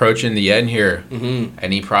approaching the end here. Mm-hmm.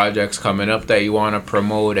 Any projects coming up that you want to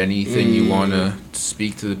promote? Anything you want to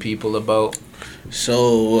speak to the people about?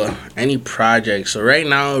 So any projects? So right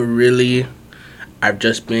now, really, I've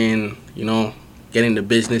just been, getting the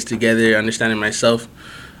business together, understanding myself.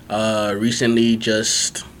 Recently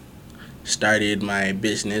just started my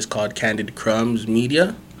business called Candid Crumbs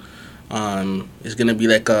Media. It's gonna be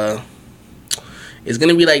like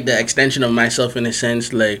the extension of myself in a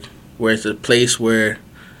sense, like where it's a place where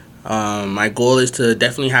my goal is to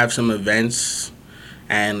definitely have some events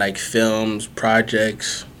and like films,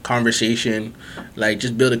 projects, conversation, like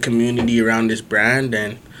just build a community around this brand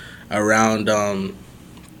and around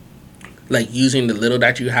like using the little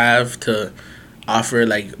that you have to offer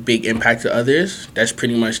like big impact to others. That's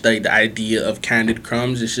pretty much like the idea of Candid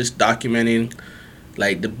Crumbs. It's just documenting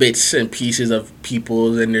like the bits and pieces of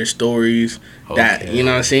people and their stories that what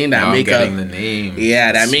I'm saying that make up the name.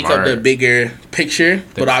 Yeah, that make up the bigger picture.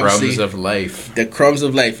 The crumbs of life. The crumbs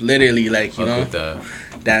of life, literally, like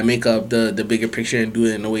that make up the bigger picture and do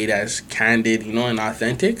it in a way that's candid, and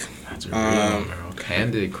authentic. That's real, bro.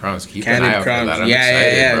 Candid Crumbs. Keep Candid an eye out Crumbs. for that. I'm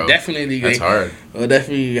excited, bro. Definitely. That's hard. We'll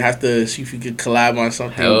definitely have to see if we could collab on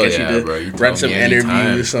something. Hell get yeah, you to bro. You run some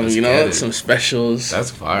interviews, some specials.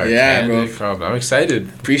 That's fire. Yeah, Candid Crumbs. I'm excited.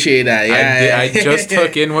 Appreciate that. Yeah, I just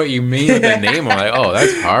took in what you mean with the name. I'm like, oh,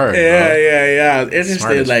 that's hard. Yeah. It's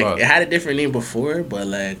interesting. Like it had a different name before, but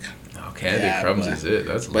like. Candid Crumbs is it.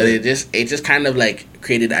 That's lit. But it just kind of like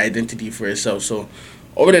created identity for itself. So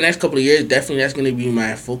over the next couple of years, definitely that's gonna be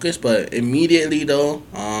my focus. But immediately though,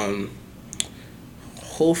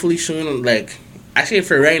 hopefully soon, like actually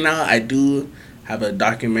for right now, I do have a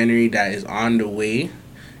documentary that is on the way.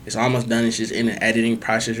 It's almost done. It's just in the editing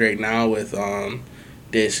process right now with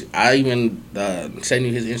this. I even send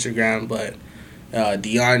you his Instagram, but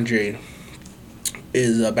DeAndre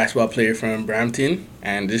is a basketball player from Brampton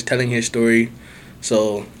and just telling his story.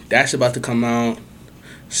 So that's about to come out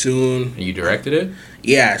soon. And you directed it?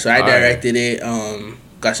 Yeah, so I directed it.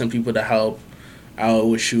 Got some people to help out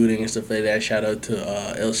with shooting and stuff like that. Shout out to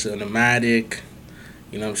Ilsa Nomadic,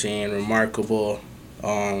 you know what I'm saying, Remarkable.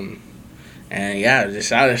 And yeah, just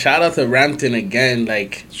shout out to Brampton again.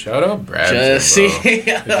 Like shout out Brampton, bro.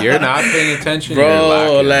 If you're not paying attention, bro, you're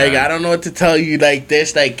lacking, like man. I don't know what to tell you. Like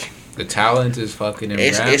this, like the talent is fucking in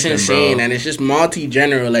Brampton, it's insane, bro. and it's just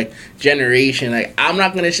generation. Like I'm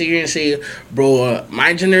not gonna sit here and say, bro,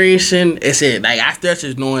 my generation is it. Like after us,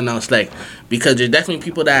 there's no one else. Like because there's definitely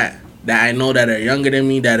people that I know that are younger than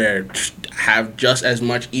me that have just as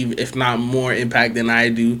much, even if not more, impact than I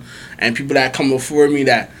do, and people that come before me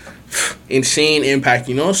that insane impact.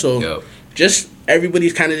 So just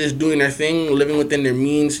everybody's kind of just doing their thing, living within their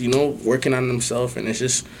means. Working on themselves, and it's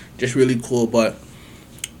just really cool. But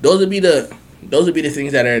those would be the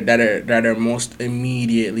things that are most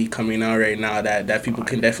immediately coming out right now that people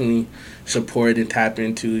can definitely support and tap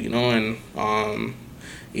into, and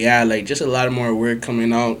like just a lot of more work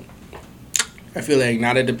coming out. I feel like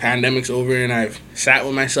now that the pandemic's over and I've sat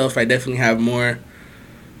with myself, I definitely have more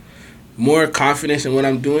more confidence in what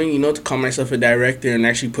I'm doing, you know, to call myself a director and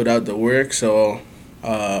actually put out the work. So,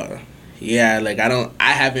 yeah, like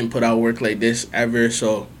I haven't put out work like this ever.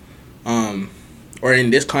 So, or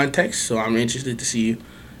in this context. So I'm interested to see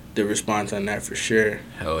the response on that for sure.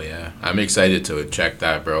 Hell yeah. I'm excited to check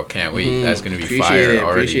that, bro. Can't wait. That's going to be Appreciate fire. it, I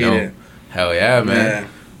already know. it. Hell yeah, man. Yeah.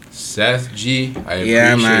 Seth G, I Yeah,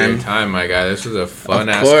 appreciate man. your time, my guy. This was a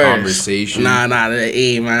fun-ass Course. conversation. Nah,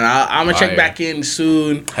 hey, man. I'm going to check Fire. back in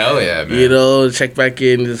soon. Hell yeah, man. You know, check back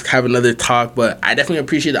in, just have another talk. But I definitely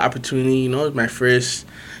appreciate the opportunity. You know, it's my first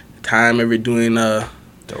time ever doing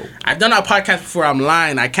Dope. I've done a podcast before. I'm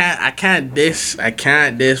lying. I can't diss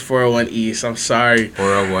 401 East. I'm sorry.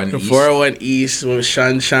 401 East. 401 East with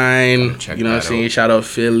Sunshine. Check You know what I'm that saying? out. Shout out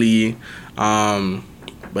Philly.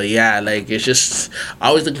 But yeah, like it's just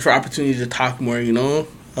always looking for opportunities to talk more, you know,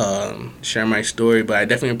 share my story. But I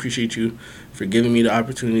definitely appreciate you for giving me the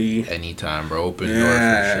opportunity. Anytime, bro. Open door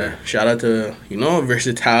Yeah, for sure. shout out to, you know,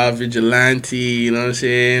 Versatile Vigilante, you know what I'm You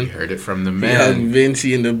saying? heard it from the Young man.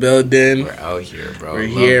 Vinci in the building. We're out here, bro. We're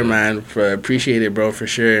Love here, it. man. Appreciate it, bro, for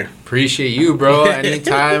sure. Appreciate you, bro.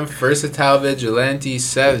 Anytime. Versatile Vigilante,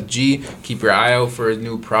 Seth G. Keep your eye out for his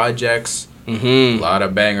new projects. A lot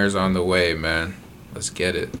of bangers on the way, man. Let's get it.